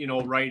people, you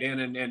know, write in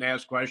and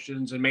ask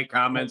questions and make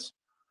comments.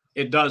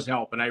 It does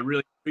help, and I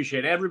really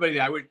appreciate everybody.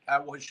 I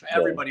wish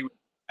everybody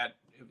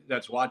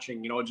that's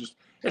watching, you know,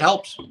 it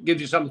helps, gives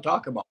you something to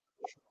talk about.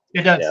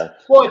 It does. Yeah.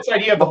 Well, it's the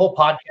idea of the whole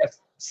podcast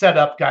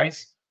setup,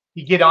 guys.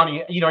 You get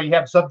on, you know, you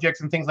have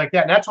subjects and things like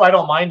that, and that's why I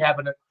don't mind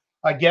having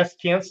a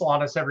guest cancel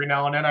on us every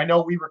now and then. I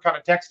know we were kind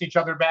of texting each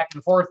other back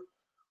and forth.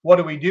 What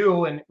do we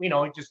do? And you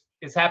know,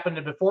 it's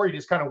happened before. You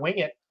just kind of wing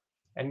it,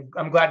 and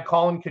I'm glad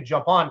Colin could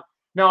jump on.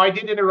 Now, I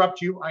did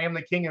interrupt you. I am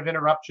the king of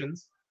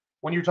interruptions.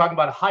 When you're talking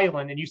about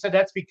Highland, and you said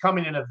that's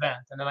becoming an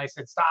event, and then I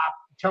said, stop.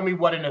 Tell me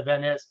what an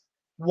event is.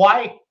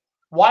 Why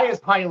is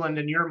Highland,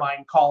 in your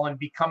mind, Colin,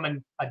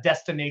 becoming a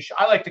destination?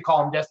 I like to call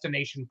them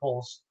destination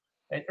polls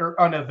or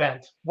an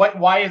event. What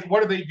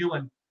are they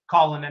doing,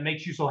 Colin, that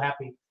makes you so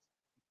happy?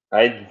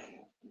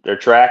 Their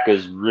track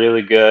is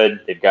really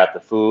good. They've got the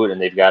food and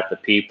they've got the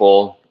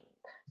people.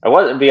 I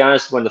wasn't, to be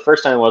honest, when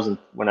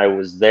I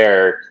was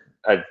there,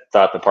 I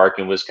thought the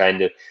parking was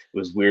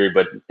was weird,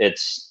 but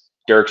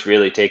Dirk's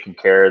really taking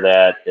care of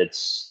that.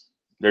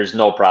 There's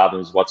no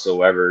problems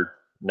whatsoever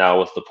now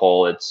with the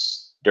poll.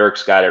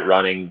 Dirk's got it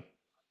running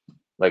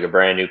like a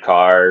brand new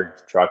car,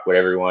 truck,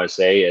 whatever you want to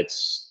say.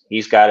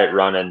 He's got it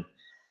running.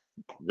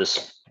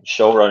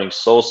 show running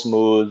so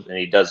smooth, and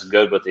he does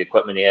good with the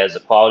equipment he has, the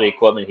quality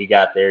equipment he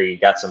got there. He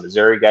got some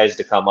Missouri guys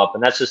to come up,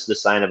 and that's just the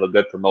sign of a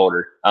good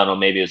promoter. I don't know,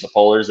 maybe it was the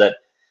Polars that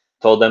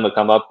told them to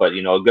come up, but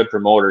a good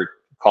promoter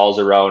calls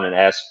around and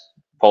asks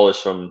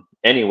Polars from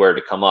anywhere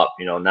to come up,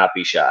 not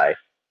be shy.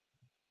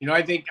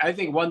 I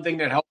think one thing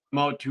that helped him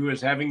out too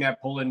is having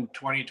that pull in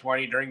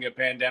 2020 during the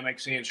pandemic,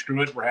 saying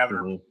screw it, we're having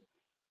Mm-hmm.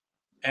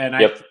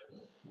 And Yep.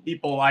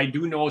 I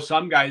do know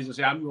some guys that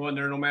say I'm going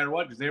there no matter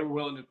what, because they were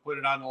willing to put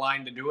it on the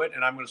line to do it,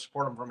 and I'm going to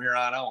support them from here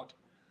on out.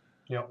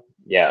 Yep.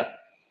 Yeah.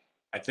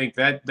 I think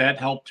that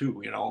helped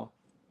too.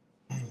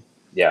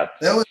 Yeah.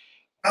 That was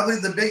probably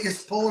the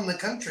biggest pull in the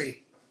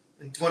country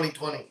in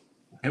 2020.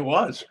 It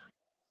was.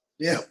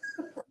 Yeah.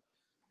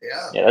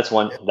 Yeah. Yeah,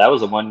 that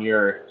was the 1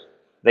 year.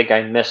 I think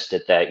I missed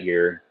it that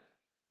year.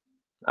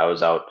 I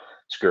was out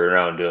screwing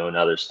around doing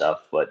other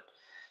stuff, but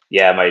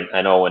yeah,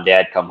 I know when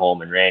Dad come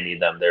home and Randy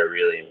and them, they're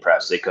really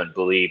impressed. They couldn't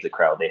believe the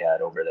crowd they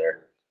had over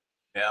there.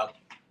 Yeah.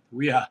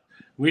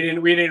 We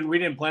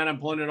didn't plan on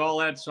pulling it all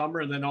that summer,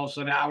 and then all of a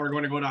sudden, we're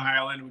going to go to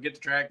Highland. We get the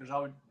tractors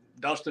out,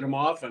 dusted them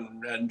off,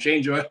 and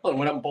change oil, and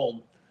went up and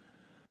pulled.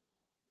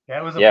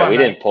 Yeah, it was a Yeah, fun we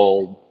night. didn't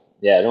pull.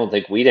 Yeah, I don't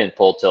think we didn't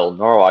pull till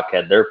Norwalk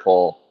had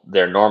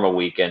their normal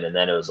weekend, and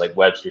then it was like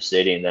Webster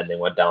City, and then they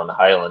went down to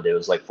Highland. It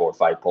was like 4 or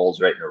 5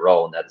 pulls right in a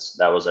row, and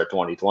that was our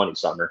 2020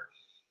 summer.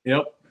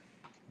 Yep.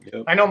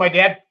 I know my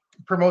dad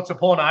promotes a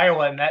pull in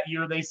Iowa, and that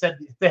year they said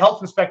the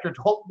health inspector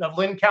of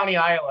Lynn County,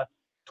 Iowa,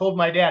 told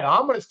my dad,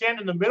 I'm going to stand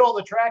in the middle of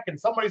the track and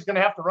somebody's going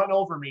to have to run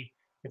over me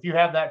if you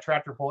have that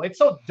tractor pull. It's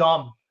so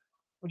dumb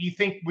when you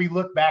think we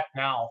look back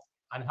now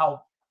on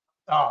how,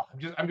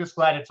 I'm just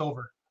glad it's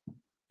over.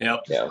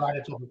 Yep. Yeah. Glad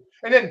it's over.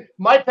 And then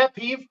my pet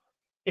peeve,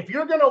 if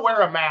you're going to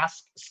wear a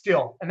mask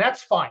still, and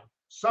that's fine.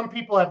 Some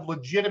people have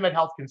legitimate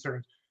health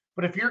concerns.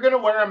 But if you're going to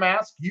wear a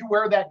mask, you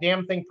wear that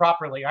damn thing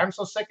properly. I'm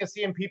so sick of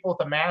seeing people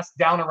with a mask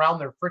down around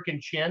their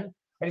freaking chin.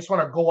 I just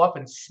want to go up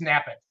and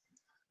snap it.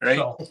 Right.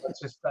 So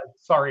that's just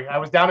sorry. I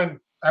went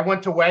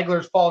to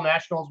Wagler's Fall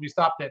Nationals. We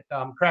stopped at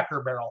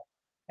Cracker Barrel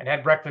and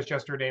had breakfast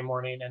yesterday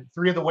morning. And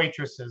 3 of the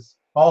waitresses,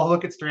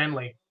 look at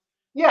Stranley.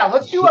 Yeah,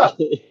 let's do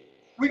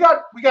we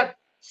got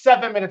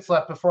 7 minutes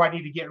left before I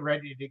need to get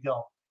ready to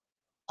go.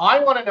 I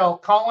want to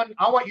know, Colin,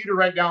 I want you to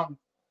write down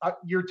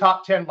your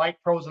top 10 light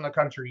pros in the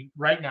country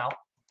right now.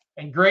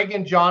 And Greg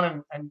and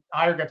John and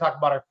I are going to talk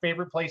about our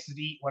favorite places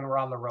to eat when we're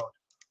on the road.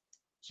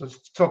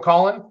 So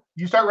Colin,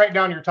 you start writing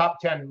down your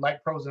top 10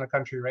 light pros in the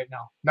country right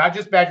now, not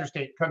just Badger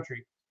State,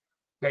 country,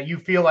 that you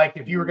feel like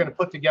if you were going to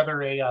put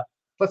together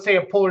let's say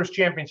a Pullers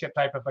Championship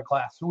type of a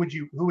class, who would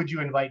you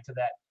invite to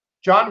that?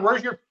 John,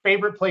 where's your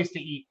favorite place to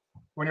eat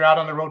when you're out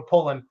on the road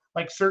pulling,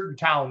 like certain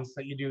towns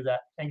that you do that?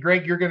 And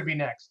Greg, you're going to be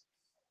next.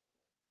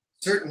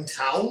 Certain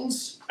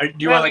towns? Do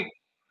you want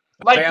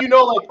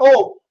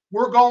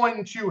we're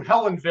going to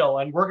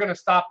Helenville and we're going to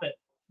stop at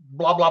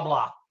blah, blah,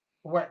 blah.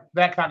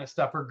 That kind of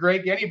stuff. Or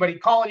Greg, anybody,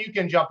 Colin, you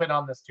can jump in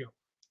on this too.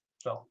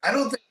 So I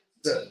don't think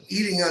the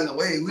eating on the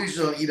way. We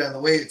usually don't eat on the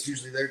way. It's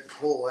usually there to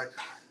pull.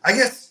 I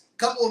guess a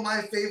couple of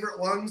my favorite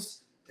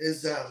ones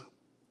is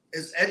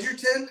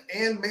Edgerton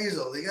and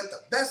Mazo. They got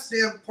the best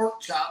damn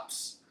pork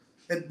chops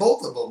at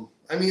both of them.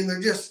 I mean, they're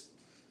just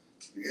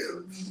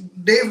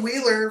Dave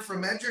Wheeler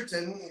from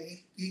Edgerton.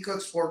 He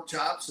cooks pork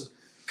chops.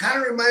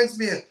 Kind of reminds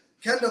me of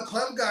Kendall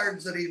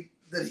Klevgard's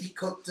that he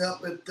cooked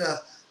up at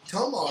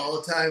Toma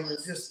all the time.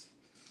 It's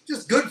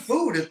just good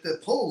food at the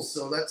pulls.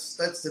 So that's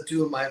the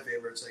 2 of my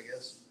favorites, I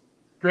guess.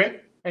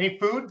 Greg, any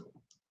food?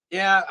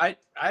 Yeah,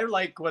 I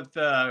like what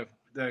the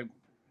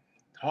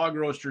hog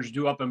roasters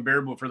do up in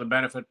Baraboo for the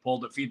benefit pull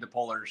to feed the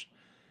pullers.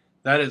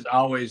 That is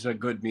always a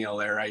good meal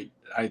there. I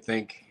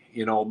think,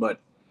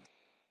 but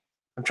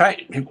I'm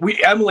trying.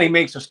 Emily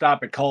makes a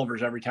stop at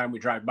Culver's every time we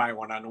drive by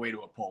one on the way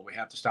to a pull. We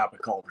have to stop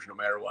at Culver's no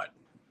matter what.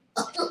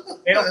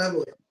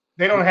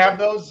 They don't have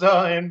those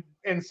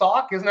in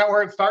Sauk. Isn't that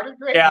where it started,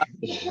 Greg? Yeah.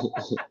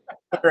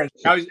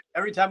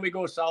 Every time we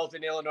go south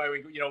in Illinois,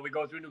 we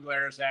go through New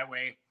Glarus that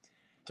way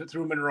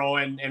through Monroe,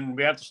 and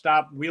we have to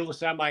stop, wheel the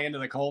semi into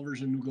the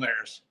Culver's in New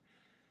Glarus.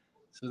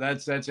 So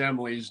that's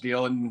Emily's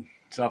deal and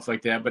stuff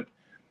like that. But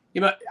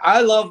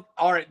I love.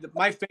 All right,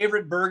 my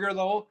favorite burger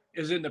though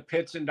is in the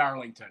pits in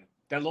Darlington.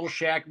 That little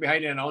shack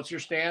behind an announcer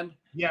stand.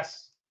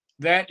 Yes.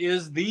 That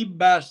is the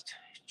best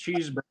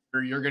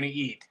cheeseburger you're going to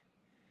eat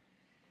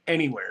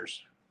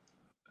anywheres.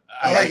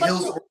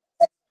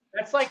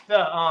 That's like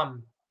the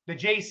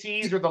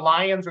JCs or the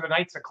Lions or the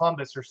Knights of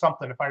Columbus or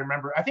something, if I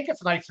remember. I think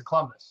it's the Knights of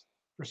Columbus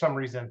for some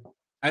reason.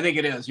 I think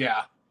it is,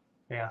 yeah.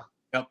 Yeah.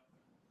 Yep.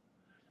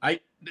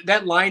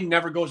 That line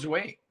never goes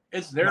away.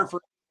 It's there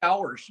for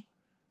hours.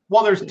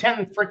 Well, there's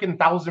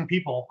 10,000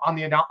 people on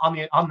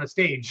the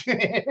stage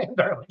in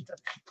Darlington.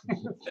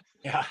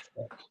 Yeah.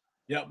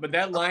 Yeah, but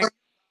that line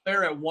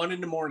there at 1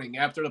 a.m.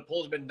 after the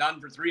pull's been done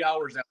for 3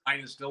 hours, that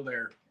line is still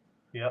there.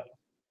 Yep.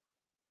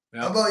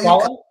 Yep. How about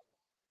Colin?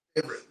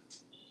 you? Favorite?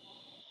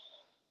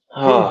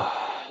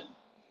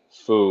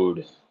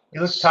 Food. He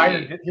looks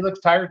tired. He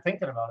looks tired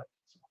thinking about it.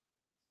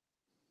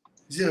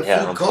 He's in a Yeah,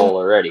 food I'm coma. full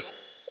already.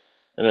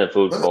 I'm in a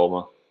food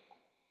coma.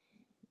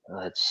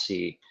 let's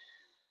see.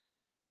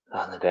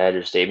 On the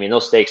Badger Steak. I mean,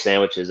 those steak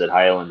sandwiches at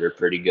Highland are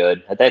pretty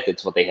good. I think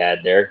that's what they had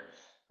there.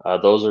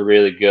 Those are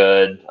really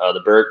good.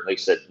 The burger, like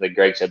I said, like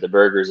Greg said, the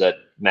burgers at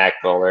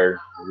Macville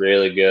are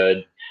really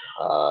good.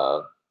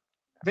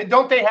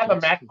 Don't they have a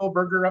Macville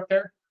burger up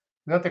there?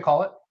 Is that what they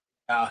call it?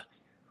 Yeah.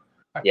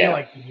 I Yeah. feel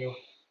like you do.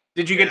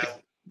 Did you get the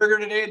burger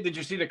today? Did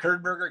you see the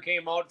curd burger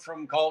came out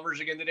from Culver's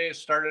again today?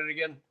 Started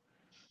again.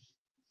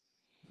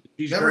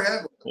 Cheese Never curd.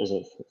 had one. Is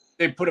it?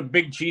 They put a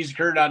big cheese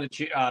curd on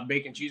a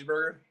bacon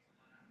cheeseburger.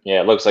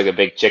 Yeah, it looks like a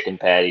big chicken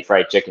patty,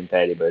 fried chicken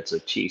patty, but it's a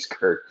cheese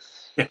curd.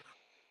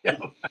 Yeah.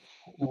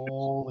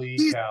 Holy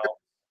cow.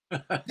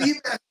 The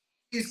best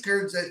cheese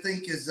curds, I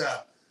think, is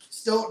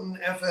Stoughton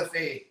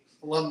FFA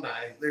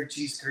alumni, their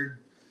cheese curd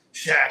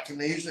shack. And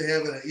they usually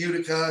have it at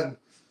Utica and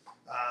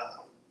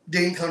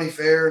Dane County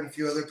Fair and a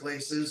few other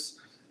places.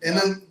 And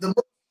then the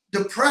most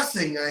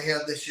depressing I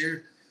had this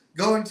year,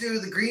 going to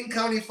the Greene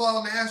County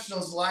Fall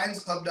Nationals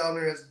Lions Club down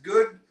there has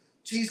good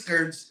cheese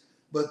curds,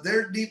 but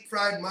their deep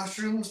fried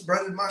mushrooms,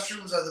 breaded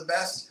mushrooms are the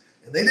best.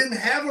 And they didn't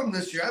have them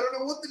this year. I don't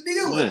know what the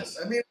deal is.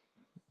 I mean,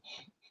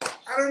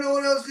 I don't know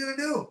what I was going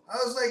to do. I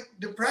was like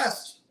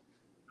depressed.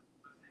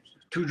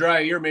 Too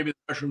dry a year, maybe the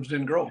mushrooms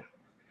didn't grow.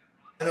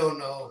 I don't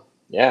know.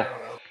 Yeah. I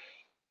don't know.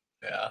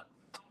 Yeah.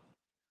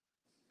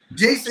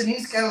 Jason,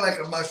 he's kind of like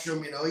a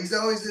mushroom, you know. He's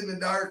always in the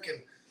dark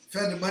and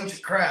fed a bunch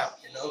of crap,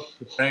 you know.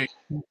 Right.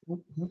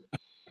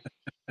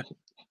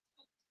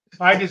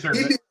 I deserve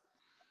it.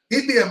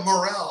 He'd be a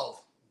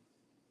morel.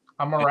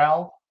 A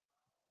morale.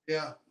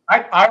 Yeah.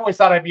 I always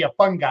thought I'd be a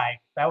fun guy.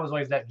 That was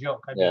always that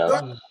joke. I'd be Yeah.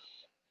 fun.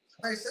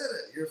 I said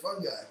it. You're a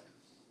fun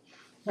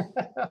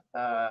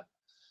guy.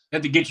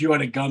 Had to get you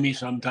on a gummy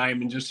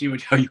sometime and just see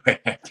how you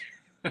act.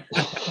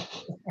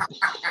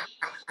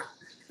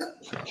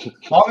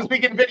 Long as we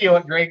can video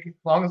it, Greg.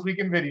 Long as we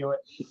can video it.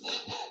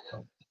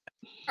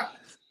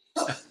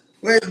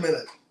 Wait a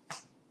minute.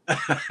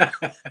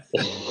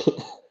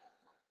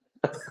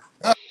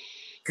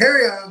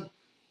 Carry on.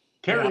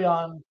 Carry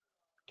on.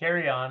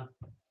 Carry on.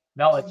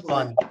 No, it's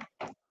fun.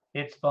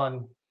 It's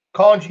fun.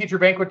 Colin, did you get your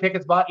banquet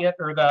tickets bought yet,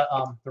 or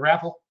the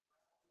raffle?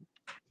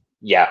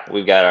 Yeah,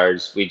 we've got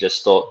ours. We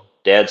just sold.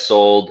 Dad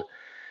sold.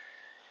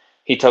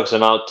 He took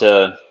some out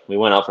to. We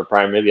went out for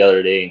Prime Rib the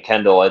other day, and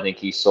Kendall, I think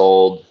he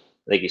sold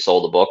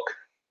a book.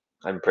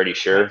 I'm pretty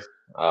sure.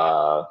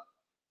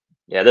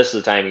 Yeah, this is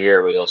the time of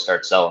year where he'll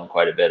start selling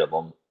quite a bit of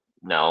them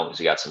now, because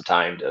he got some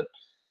time to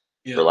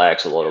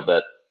relax a little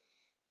bit.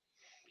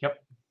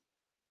 Yep.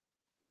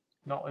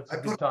 No, it's a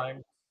I good put-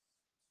 time.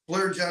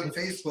 Splurge on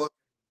Facebook.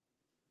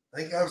 I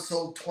think I've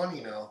sold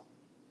 20 now.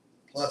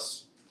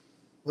 Plus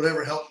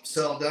whatever helped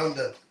sell down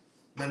to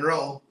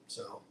Monroe.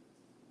 So,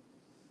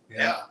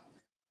 yeah.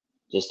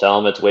 Just tell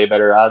him it's way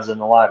better odds than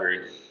the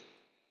lottery.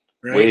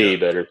 Right. Way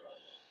better.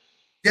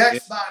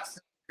 Jack Spott's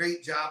done a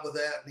great job with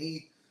that, and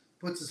he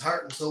puts his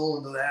heart and soul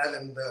into that,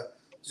 and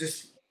it's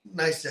just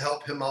nice to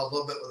help him out a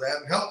little bit with that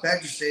and help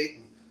Badger State.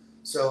 And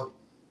so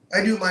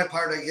I do my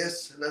part, I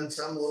guess, and then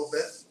some a little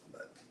bit,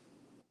 but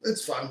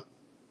it's fun.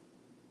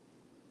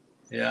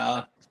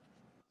 Yeah.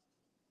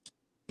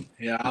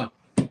 Yeah.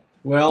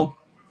 Well,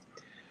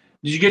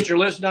 did you get your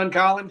list done,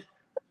 Colin?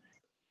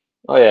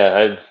 Oh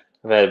yeah,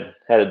 I've had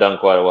it done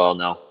quite a while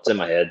now. It's in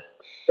my head.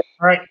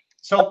 All right.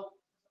 So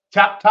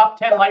top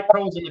 10 light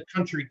pros in the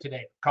country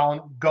today.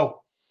 Colin,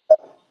 go.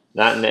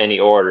 Not in any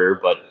order,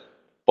 but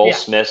both Yeah.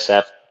 Smiths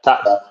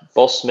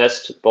both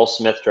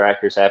Smith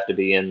tractors have to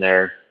be in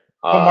there.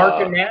 So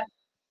Mark and Matt.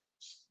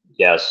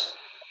 Yes.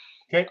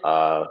 Okay.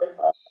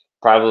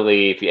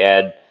 Probably if you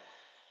add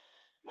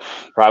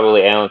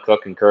Alan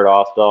Cook and Kurt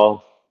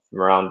Ofdahl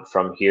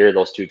from here,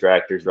 those two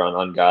tractors run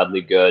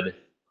ungodly good.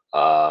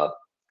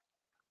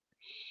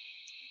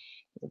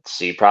 Let's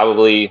see,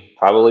 probably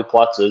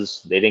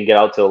Plutz's. They didn't get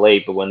out till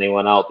late, but when they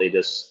went out, they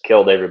just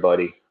killed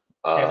everybody.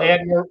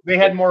 Yeah, they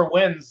had more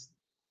wins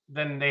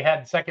than they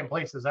had second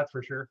places, that's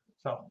for sure.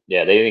 So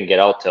Yeah, they didn't get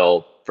out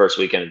till first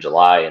weekend of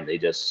July, and they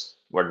just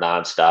were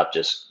nonstop,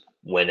 just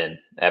winning.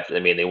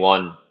 They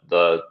won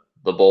the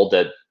Bolt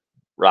at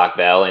Rock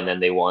Valley, and then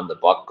they won the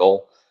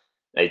Buckle.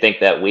 I think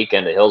that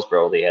weekend at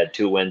Hillsboro, they had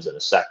 2 wins in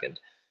a second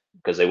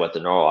because they went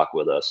to Norwalk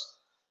with us.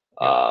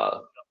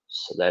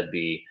 So that'd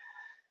be,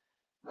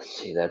 let's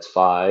see, that's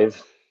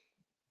 5.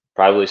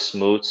 Probably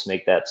Smoots,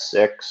 make that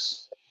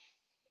 6.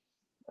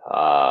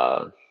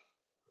 I've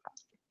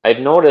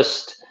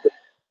noticed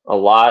a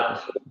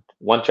lot.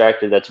 One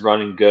tractor that's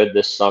running good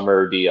this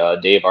summer would be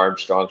Dave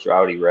Armstrong's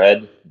Rowdy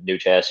Red. New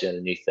chassis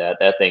underneath that.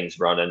 That thing's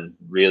running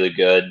really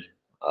good.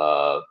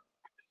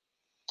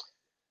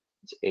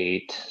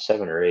 It's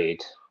 7 or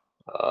 8.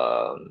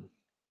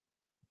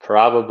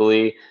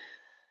 Probably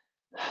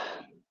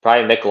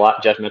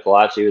Jeff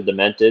Michelacci with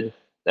Demented.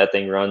 That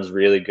thing runs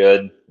really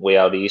good way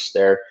out east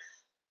there.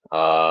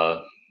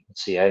 Let's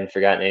see, I haven't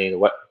forgotten any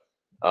of the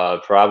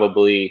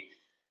probably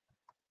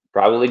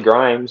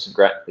Grimes.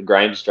 The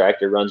Grimes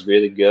tractor runs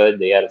really good.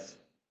 They had a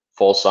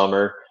full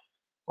summer.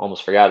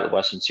 Almost forgot the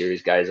Western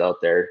Series guys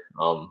out there.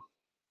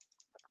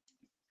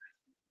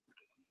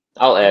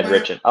 I'll add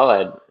Rich and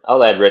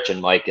I'll add Rich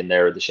and Mike in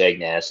there with the Shag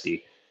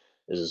Nasty.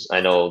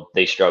 I know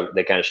they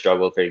kind of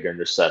struggle figuring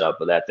their setup,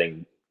 but that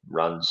thing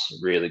runs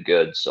really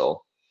good.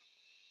 So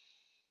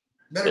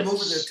better move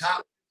it to the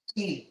top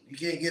 15. You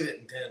can't get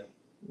it in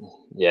 10.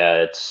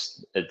 Yeah,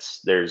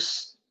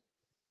 there's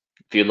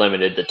if you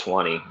limited to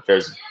 20, if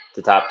there's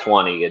the top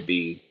 20, it'd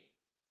be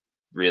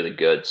really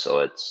good.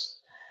 So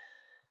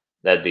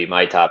that'd be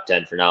my top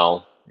 10 for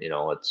now. You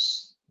know,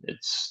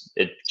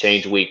 it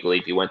changed weekly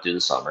if you went through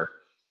the summer.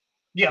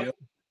 Yeah.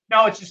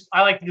 No, it's just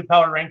I like to do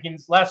power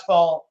rankings. Last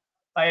fall,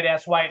 I had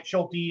asked Wyatt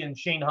Schulte and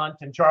Shane Hunt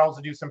and Charles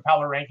to do some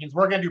power rankings.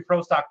 We're going to do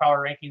Pro Stock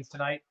power rankings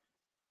tonight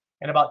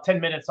in about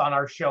 10 minutes on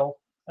our show.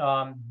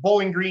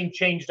 Bowling Green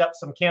changed up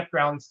some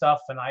campground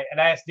stuff, and I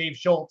asked Dave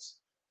Schultz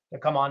to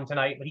come on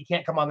tonight, but he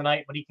can't come on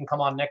tonight, but he can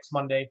come on next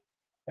Monday.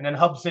 And then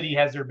Hub City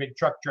has their big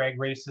truck drag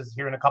races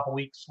here in a couple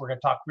weeks. We're gonna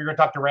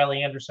talk to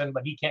Riley Anderson,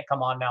 but he can't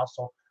come on now,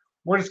 so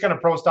we're just gonna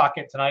pro stock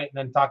it tonight and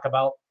then talk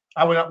about.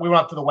 We went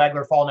up to the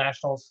Wagler Fall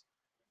Nationals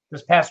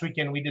this past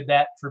weekend. We did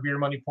that for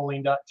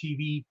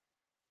BeerMoneyPulling.tv.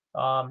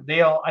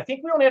 I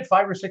think we only had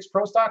 5 or 6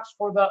 pro stocks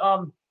for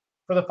the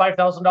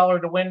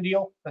 $5,000 to win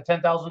deal, the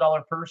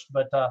 $10,000 purse,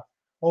 but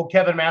old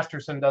Kevin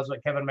Masterson does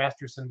what Kevin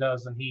Masterson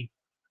does, and he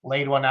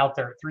laid one out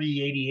there at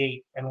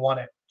 388 and won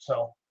it.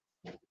 So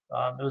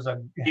it was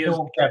a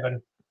old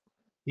Kevin.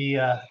 He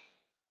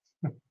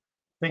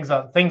things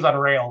on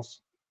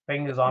rails.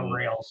 Thing is on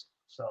rails.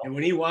 So and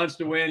when he wants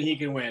to win, he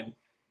can win.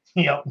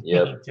 Yep.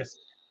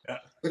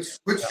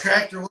 Which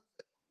tractor was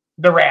it?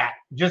 The Rat.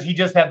 He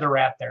just had the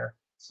Rat there.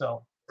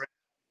 So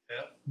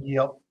yeah.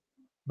 Yep.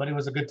 But it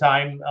was a good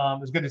time.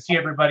 It was good to see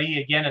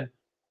everybody again, and a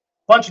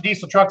bunch of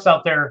diesel trucks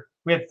out there.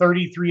 We had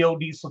 33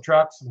 diesel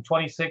trucks and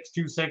 26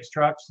 2.6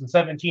 trucks and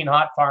 17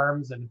 hot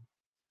farms, and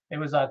it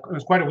was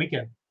quite a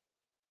weekend.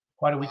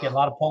 Quite a weekend, a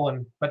lot of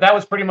pulling. But that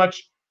was pretty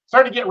much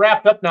starting to get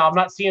wrapped up now. I'm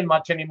not seeing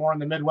much anymore in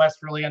the Midwest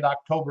really into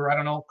October. I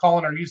don't know,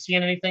 Colin, are you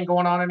seeing anything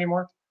going on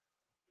anymore?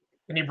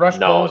 Any brush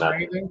pulls or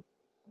anything?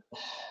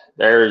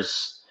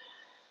 There's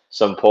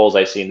some polls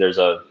I've seen. There's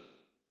a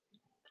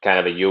kind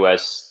of a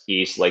U.S.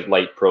 East like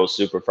light pro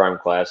super farm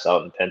class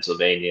out in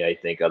Pennsylvania. I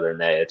think other than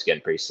that, it's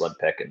getting pretty slim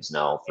pickings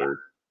now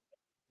for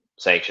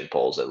sanctioned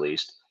polls at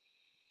least.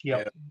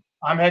 Yep.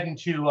 I'm heading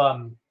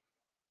to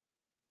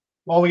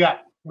we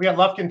got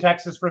Lufkin,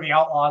 Texas for the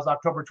Outlaws,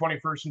 October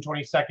 21st and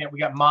 22nd. We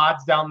got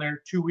mods down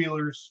there,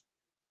 2-wheelers,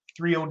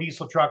 3.0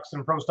 diesel trucks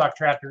and pro stock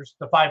tractors,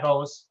 the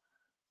 5.0s.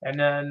 And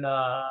then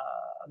I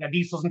got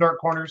diesels and dark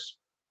corners,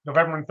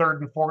 November 3rd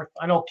and 4th.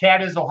 I know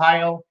Cat is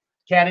Ohio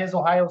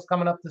is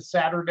coming up this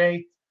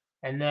Saturday.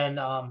 And then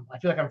I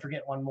feel like I'm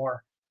forgetting one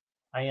more.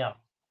 I am.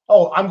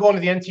 Oh, I'm going to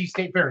the NC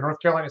State Fair,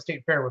 North Carolina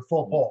State Fair with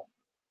full pull,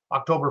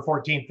 October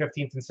 14th,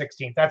 15th, and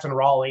 16th. That's in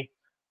Raleigh.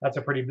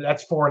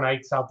 That's 4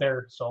 nights out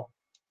there. So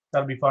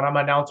that'll be fun. I'm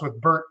announced with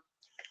Bert.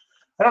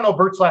 I don't know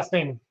Bert's last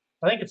name.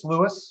 I think it's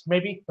Lewis,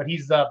 maybe, but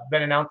he's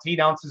been announced. He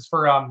announces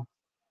for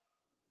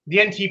the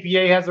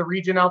NTPA has a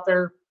region out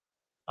there,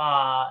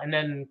 and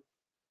then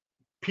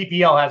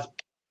PPL has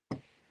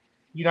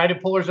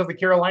United Pullers of the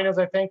Carolinas,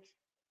 I think.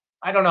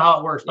 I don't know how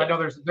it works, but I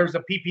know there's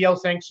a PPL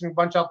sanctioned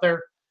bunch out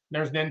there.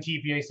 There's an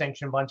NTPA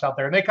sanctioned bunch out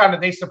there,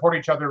 and they support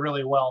each other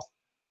really well.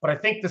 But I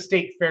think the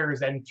state fair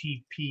is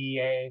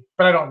NTPA,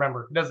 but I don't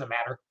remember. It doesn't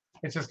matter.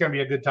 It's just going to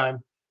be a good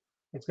time.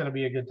 It's going to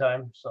be a good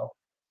time. So,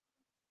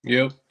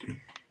 yep.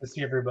 To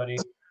see everybody.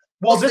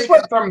 Well, this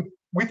went from,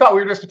 we thought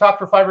we were just going to talk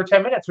for 5 or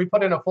 10 minutes. We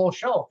put in a full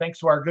show thanks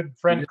to our good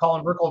friend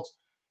Colin Burkholz.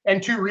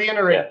 And to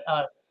reiterate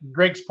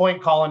Greg's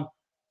point, Colin,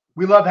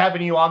 we love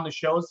having you on the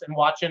shows and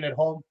watching at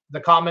home.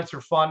 The comments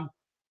are fun.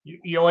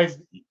 You're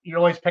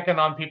always picking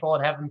on people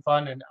and having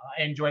fun, and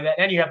I enjoy that.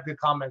 And you have good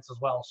comments as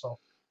well. So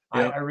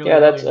I really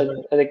I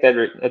think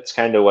that's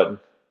kind of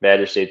what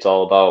Badger State's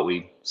all about.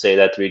 We say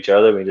that to each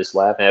other. We just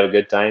laugh and have a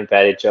good time,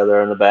 pat each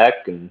other on the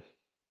back, and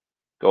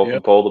go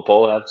from pole to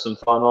pole, have some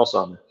fun all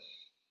summer.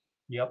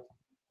 Yep.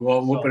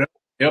 Well, whoop it up.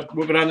 Yep,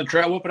 whoop it on the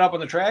track, whoop it up on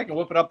the track, and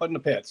whoop it up in the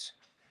pits.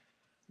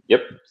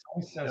 Yep.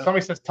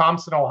 Somebody says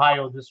Thompson,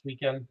 Ohio this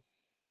weekend.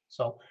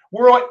 So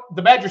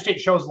the Badger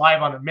State show is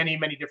live on many,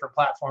 many different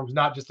platforms,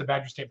 not just the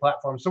Badger State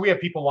platform. So we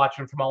have people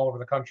watching from all over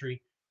the country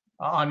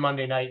on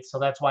Monday nights. So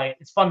that's why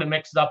it's fun to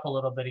mix it up a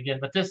little bit again.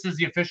 But this is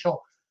the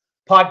official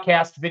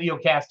podcast, video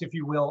cast, if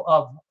you will,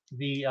 of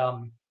the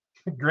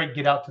Greg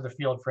Get Out to the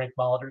Field, Frank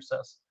Molitor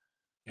says.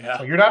 Yeah.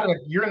 So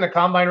you're in the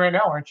combine right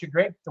now, aren't you,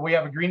 Greg? Do we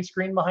have a green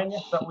screen behind you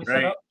that we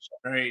set up?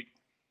 Right.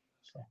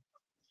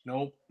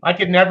 Nope. I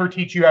could never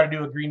teach you how to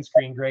do a green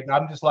screen, Greg.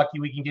 I'm just lucky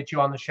we can get you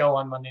on the show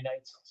on Monday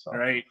nights. So.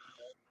 Right.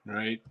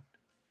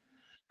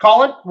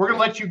 Colin, we're going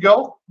to let you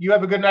go. You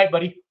have a good night,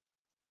 buddy.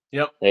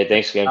 Yep. Hey,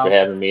 thanks again for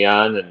having me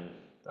on, and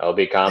I'll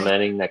be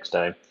commenting next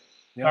time.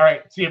 Yep. All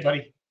right. See you,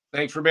 buddy.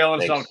 Thanks for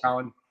bailing us out,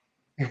 Colin.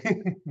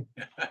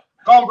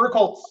 Colin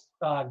Burkholz,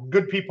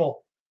 good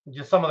people,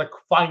 just some of the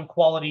fine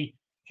quality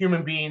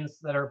human beings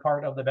that are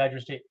part of the Badger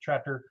State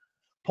Tractor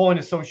Pulling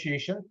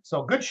Association.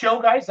 So good show,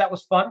 guys. That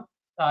was fun.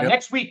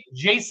 Next week,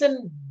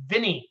 Jason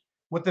Vinny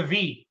with the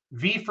V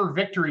for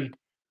Victory,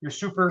 your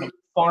super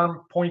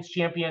Farm Points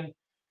Champion.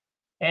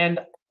 And,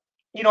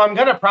 you know, I'm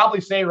going to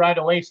probably say right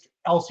away,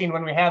 Elsine,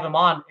 when we have him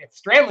on, if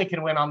Stranley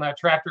can win on that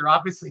tractor,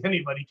 obviously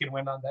anybody can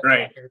win on that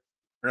tractor.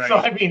 Right. So,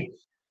 I mean,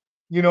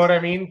 you know what I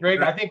mean,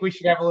 Greg? I think we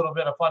should have a little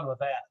bit of fun with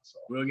that. So.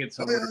 We'll get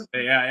somewhere.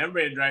 Yeah,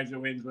 everybody that drives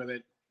it wins with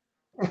it.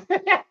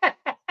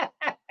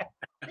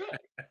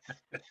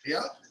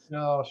 Yeah.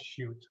 Oh,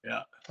 shoot.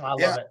 Yeah. I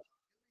love it.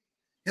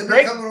 He'll be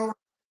Great. coming over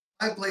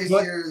to my place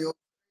Good. here, the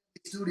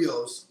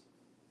studios.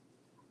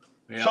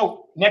 Yeah.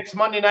 So next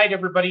Monday night,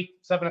 everybody,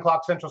 7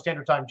 o'clock Central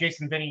Standard Time.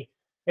 Jason Vinny,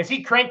 is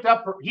he cranked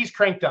up? He's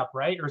cranked up,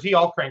 right? Or is he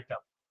all cranked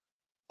up?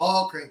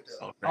 All cranked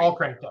up. All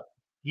cranked up.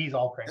 He's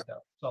all cranked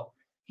up. So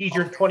he's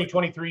your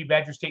 2023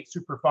 Badger State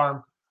Super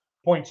Farm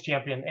Points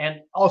Champion,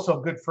 and also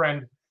a good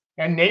friend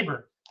and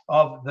neighbor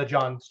of the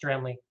John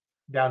Stranley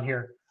down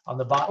here on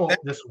the bottom. Oh,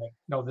 this way.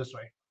 No, this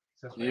way.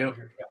 This way. Yep. Over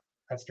here. Yeah,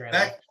 that's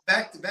Stranley.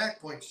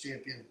 Back-to-back points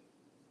champion.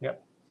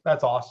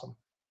 That's awesome.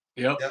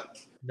 Yep.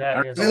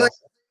 That is We like-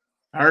 awesome.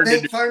 Hard to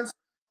Thank do. Farms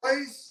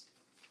Boys,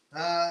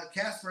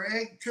 Casper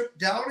Egg, Trip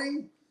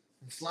Downing,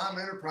 and Slom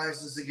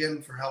Enterprises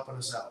again for helping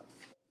us out.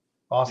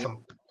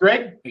 Awesome.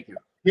 Greg, Thank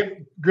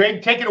you.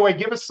 Greg, take it away.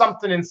 Give us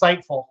something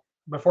insightful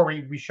before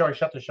we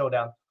shut the show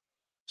down.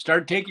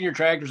 Start taking your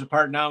tractors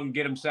apart now and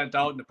get them sent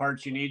out and the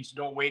parts you need. So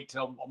don't wait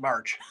till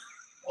March.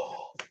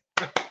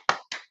 I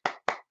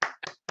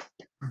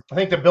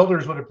think the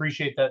builders would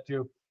appreciate that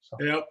too. So.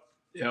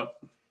 Yep.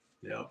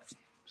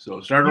 So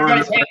start You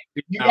ordering.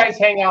 guys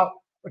hang out.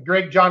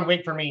 Greg, John,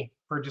 wait for me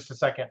for just a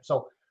second.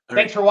 So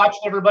thanks for watching,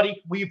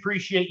 everybody. We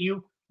appreciate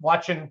you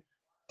watching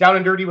Down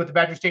and Dirty with the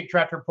Badger State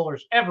Tractor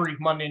Pullers every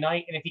Monday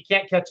night. And if you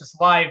can't catch us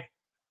live,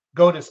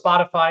 go to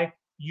Spotify,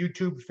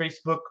 YouTube,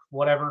 Facebook,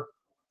 whatever,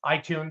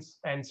 iTunes,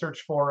 and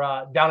search for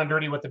Down and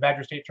Dirty with the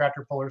Badger State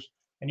Tractor Pullers.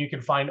 And you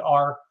can find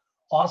our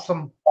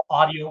awesome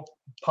audio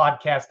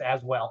podcast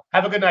as well.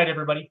 Have a good night,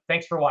 everybody.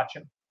 Thanks for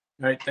watching.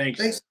 All right. Thanks.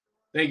 Thanks.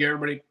 Thank you,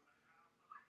 everybody.